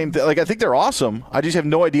 Godwin, same thing. Like, I think they're awesome. I just have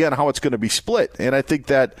no idea on how it's going to be split. And I think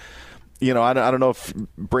that, I don't know if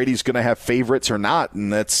Brady's going to have favorites or not,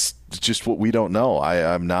 and that's just what we don't know.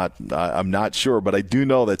 I'm not sure, but I do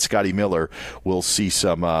know that Scotty Miller will see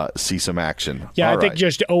some action. Yeah, I think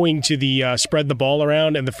just owing to the spread the ball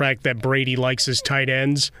around and the fact that Brady likes his tight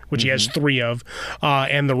ends, which he has 3 of,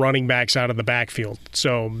 and the running backs out of the backfield.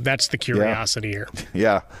 So that's the curiosity here.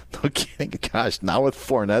 Yeah. Okay. Gosh, now with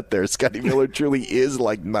Fournette there, Scotty Miller truly is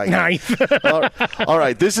like ninth. All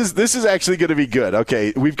right. This is actually going to be good.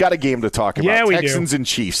 Okay, we've got a game to talk about. Yeah, we Texans and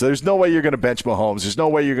Chiefs. There's no way you're going to bench Mahomes. There's no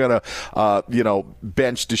way you're going to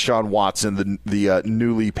bench Deshaun Watson, the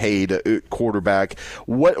newly paid quarterback.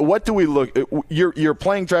 What do we look? You're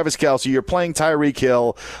playing Travis Kelce. You're playing Tyreek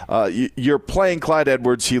Hill. You're playing Clyde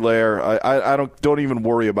Edwards-Helaire. I don't even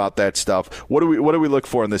worry about that stuff. What do we look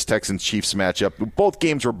for in this Texans-Chiefs matchup? Both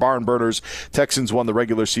games were barn burners. Texans won the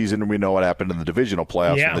regular season, and we know what happened in the divisional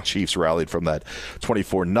playoffs when the Chiefs rallied from that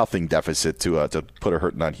 24-0 deficit to put a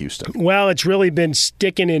hurting on Houston. Well, it's really been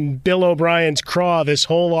sticking in Bill O'Brien's craw this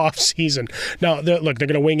whole offseason. Now, they're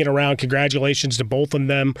going to wing it around. Congratulations to both of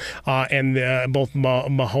them and both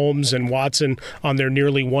Mahomes and Watson on their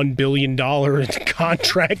nearly $1 billion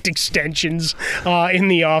contract extensions in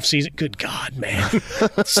the offseason. Good God, man.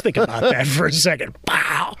 Let's think about that for a second.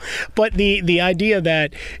 Wow. But the idea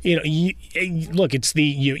that, you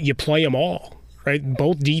play them all, right?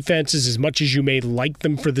 Both defenses, as much as you may like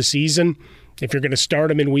them for the season, if you're going to start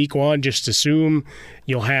them in week 1, just assume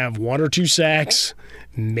you'll have 1 or 2 sacks,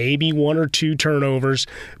 maybe 1 or 2 turnovers,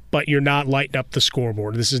 but you're not lighting up the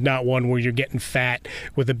scoreboard. This is not one where you're getting fat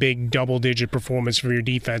with a big double-digit performance for your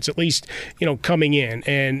defense, at least, coming in.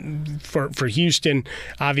 And for Houston,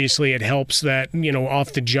 obviously it helps that,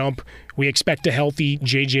 off the jump, we expect a healthy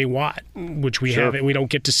J.J. Watt, which we haven't. We don't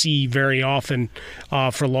get to see very often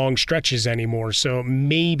for long stretches anymore. So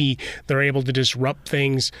maybe they're able to disrupt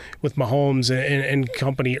things with Mahomes and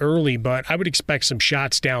company early, but I would expect some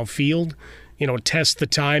shots downfield. Test the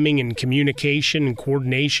timing and communication and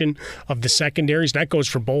coordination of the secondaries. That goes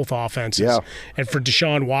for both offenses. Yeah. And for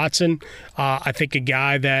Deshaun Watson, I think a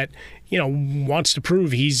guy that, wants to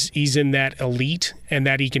prove he's in that elite and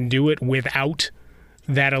that he can do it without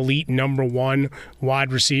that elite number 1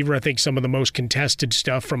 wide receiver. I think some of the most contested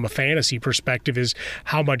stuff from a fantasy perspective is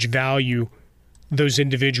how much value those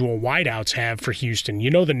individual wideouts have for Houston.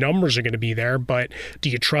 The numbers are going to be there, but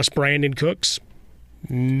do you trust Brandon Cooks?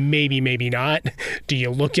 Maybe not. Do you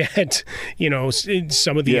look at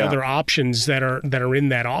some of the other options that are in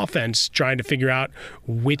that offense, trying to figure out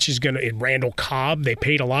which is going to? Randall Cobb, they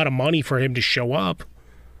paid a lot of money for him to show up.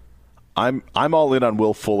 I'm all in on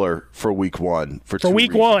Will Fuller for week 1 for 2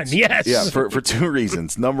 week reasons. 1, yes. Yeah, for 2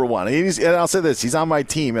 reasons. Number 1, and I'll say this: he's on my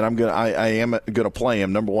team, and I am gonna play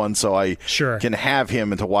him. Number 1, so I can have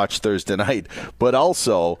him and to watch Thursday night. But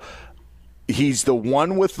also, he's the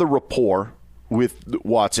one with the rapport with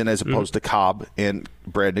Watson as opposed to Cobb and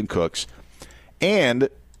Brandon Cooks. And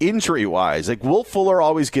injury-wise, Will Fuller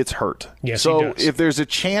always gets hurt. Yes, so he does. If there's a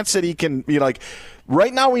chance that he can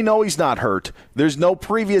right now we know he's not hurt. There's no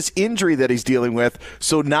previous injury that he's dealing with,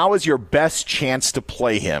 so now is your best chance to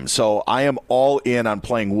play him. So I am all in on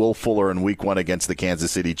playing Will Fuller in week 1 against the Kansas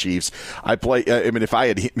City Chiefs. If I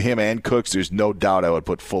had him and Cooks, there's no doubt I would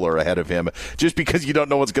put Fuller ahead of him, just because you don't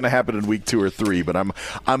know what's going to happen in week 2 or 3. But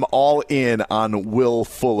I'm all in on Will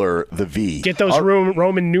Fuller, the V. Get those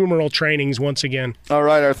Roman numeral trainings once again. All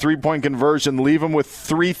right, our 3-point conversion. Leave them with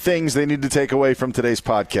 3 things they need to take away from today's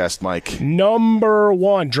podcast, Mike. Number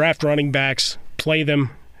 1, draft running backs. Play them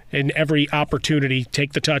in every opportunity,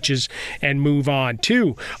 take the touches, and move on.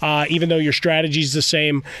 2, even though your strategy is the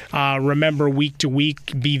same, remember week to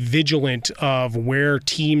week, be vigilant of where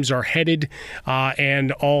teams are headed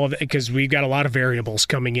and all of it, because we've got a lot of variables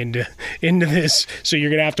coming into this. So you're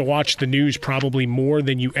going to have to watch the news probably more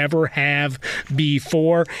than you ever have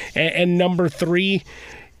before. And number 3,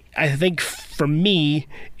 I think for me,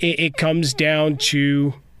 it comes down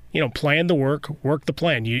to plan the work the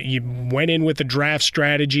plan. You went in with a draft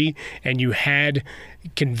strategy and you had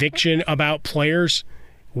conviction about players.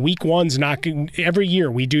 Week 1's not – every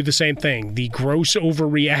year we do the same thing. The gross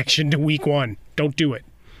overreaction to week 1. Don't do it.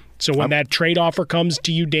 So when that trade offer comes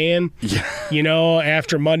to you, Dan,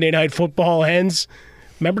 after Monday Night Football ends,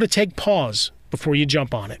 remember to take pause before you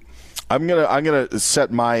jump on it. I'm gonna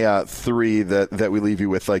set my 3 that we leave you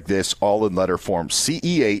with like this, all in letter form.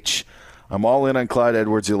 CEH. I'm all in on Clyde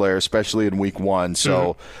Edwards-Helaire, especially in week one.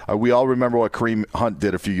 So we all remember what Kareem Hunt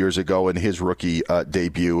did a few years ago in his rookie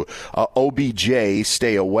debut. OBJ,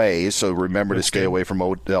 stay away. So remember to stay away from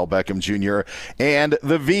Odell Beckham Jr. And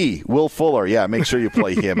the V, Will Fuller. Yeah, make sure you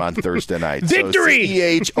play him on Thursday night. Victory! So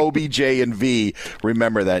CEH, OBJ, and V.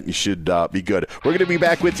 Remember that. You should be good. We're going to be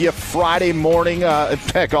back with you Friday morning. In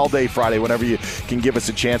fact, all day Friday, whenever you can give us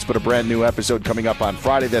a chance. But a brand new episode coming up on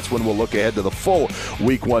Friday. That's when we'll look ahead to the full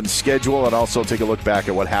week one schedule and also take a look back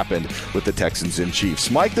at what happened with the Texans and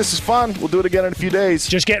Chiefs. Mike, this is fun. We'll do it again in a few days.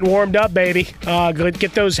 Just getting warmed up, baby.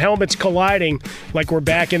 Get those helmets colliding like we're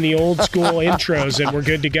back in the old school intros, and we're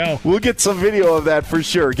good to go. We'll get some video of that for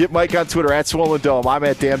sure. Get Mike on Twitter at Swollen Dome. I'm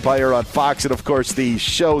at Dan Byer on Fox, and of course the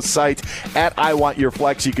show site at I Want Your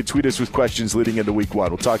Flex. You can tweet us with questions leading into week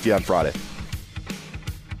one. We'll talk to you on Friday.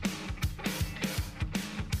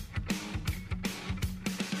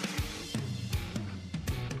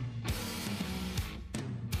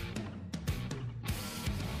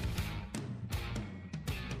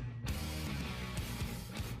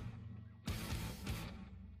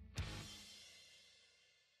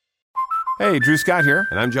 Hey, Drew Scott here,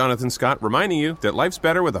 and I'm Jonathan Scott, reminding you that life's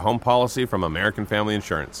better with a home policy from American Family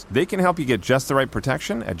Insurance. They can help you get just the right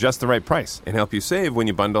protection at just the right price and help you save when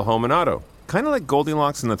you bundle home and auto. Kind of like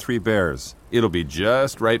Goldilocks and the Three Bears. It'll be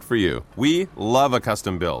just right for you. We love a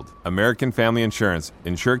custom build. American Family Insurance.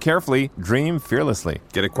 Insure carefully, dream fearlessly.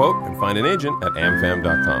 Get a quote and find an agent at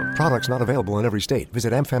amfam.com. Products not available in every state.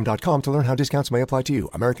 Visit amfam.com to learn how discounts may apply to you.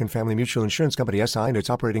 American Family Mutual Insurance Company SI and its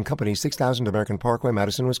operating company 6000 American Parkway,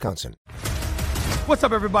 Madison, Wisconsin. What's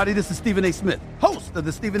up, everybody? This is Stephen A. Smith, host of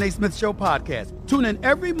the Stephen A. Smith Show podcast. Tune in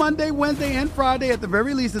every Monday, Wednesday, and Friday at the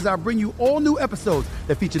very least as I bring you all new episodes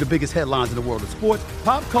that feature the biggest headlines in the world of sports,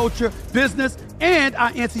 pop culture, business, and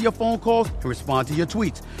I answer your phone calls and respond to your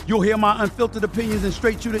tweets. You'll hear my unfiltered opinions and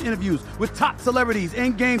straight-shooter interviews with top celebrities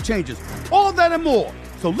and game changers. All that and more.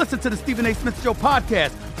 So listen to the Stephen A. Smith Show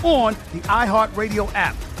podcast on the iHeartRadio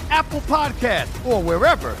app, Apple Podcasts, or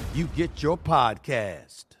wherever you get your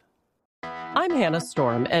podcast. I'm Hannah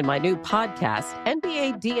Storm, and my new podcast,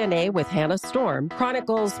 NBA DNA with Hannah Storm,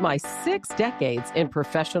 chronicles my 6 decades in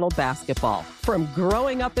professional basketball. From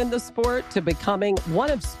growing up in the sport to becoming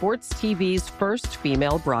one of sports TV's first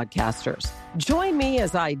female broadcasters. Join me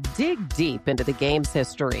as I dig deep into the game's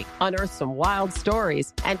history, unearth some wild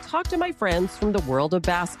stories, and talk to my friends from the world of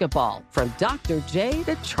basketball, from Dr. J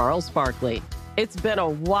to Charles Barkley. It's been a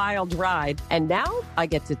wild ride, and now I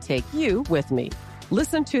get to take you with me.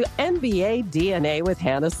 Listen to NBA DNA with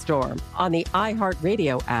Hannah Storm on the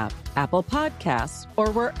iHeartRadio app, Apple Podcasts, or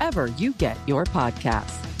wherever you get your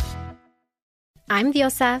podcasts. I'm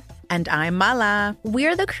Diosa. And I'm Mala.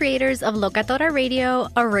 We're the creators of Locatora Radio,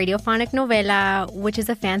 a radiophonic novela, which is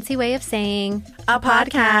a fancy way of saying a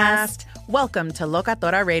podcast. Welcome to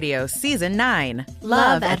Locatora Radio Season 9.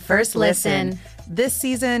 Love at First Listen. This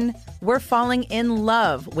season, we're falling in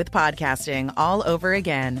love with podcasting all over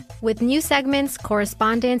again. With new segments,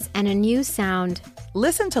 correspondence, and a new sound.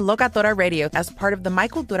 Listen to Locatora Radio as part of the My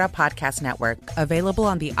Cultura Podcast Network. Available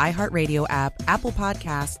on the iHeartRadio app, Apple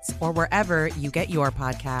Podcasts, or wherever you get your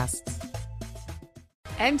podcasts.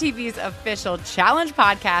 MTV's official Challenge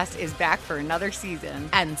podcast is back for another season.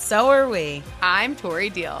 And so are we. I'm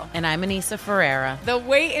Tori Deal. And I'm Anissa Ferreira. The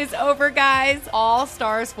wait is over, guys. All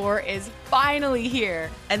Stars 4 is finally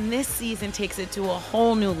here. And this season takes it to a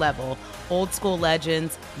whole new level. Old school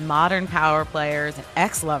legends, modern power players, and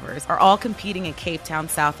ex-lovers are all competing in Cape Town,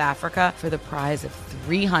 South Africa for the prize of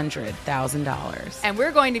 $300,000. And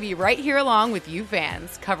we're going to be right here along with you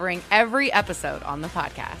fans, covering every episode on the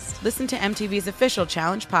podcast. Listen to MTV's official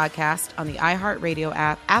Challenge podcast on the iHeartRadio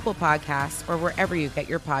app, Apple Podcasts, or wherever you get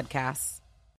your podcasts.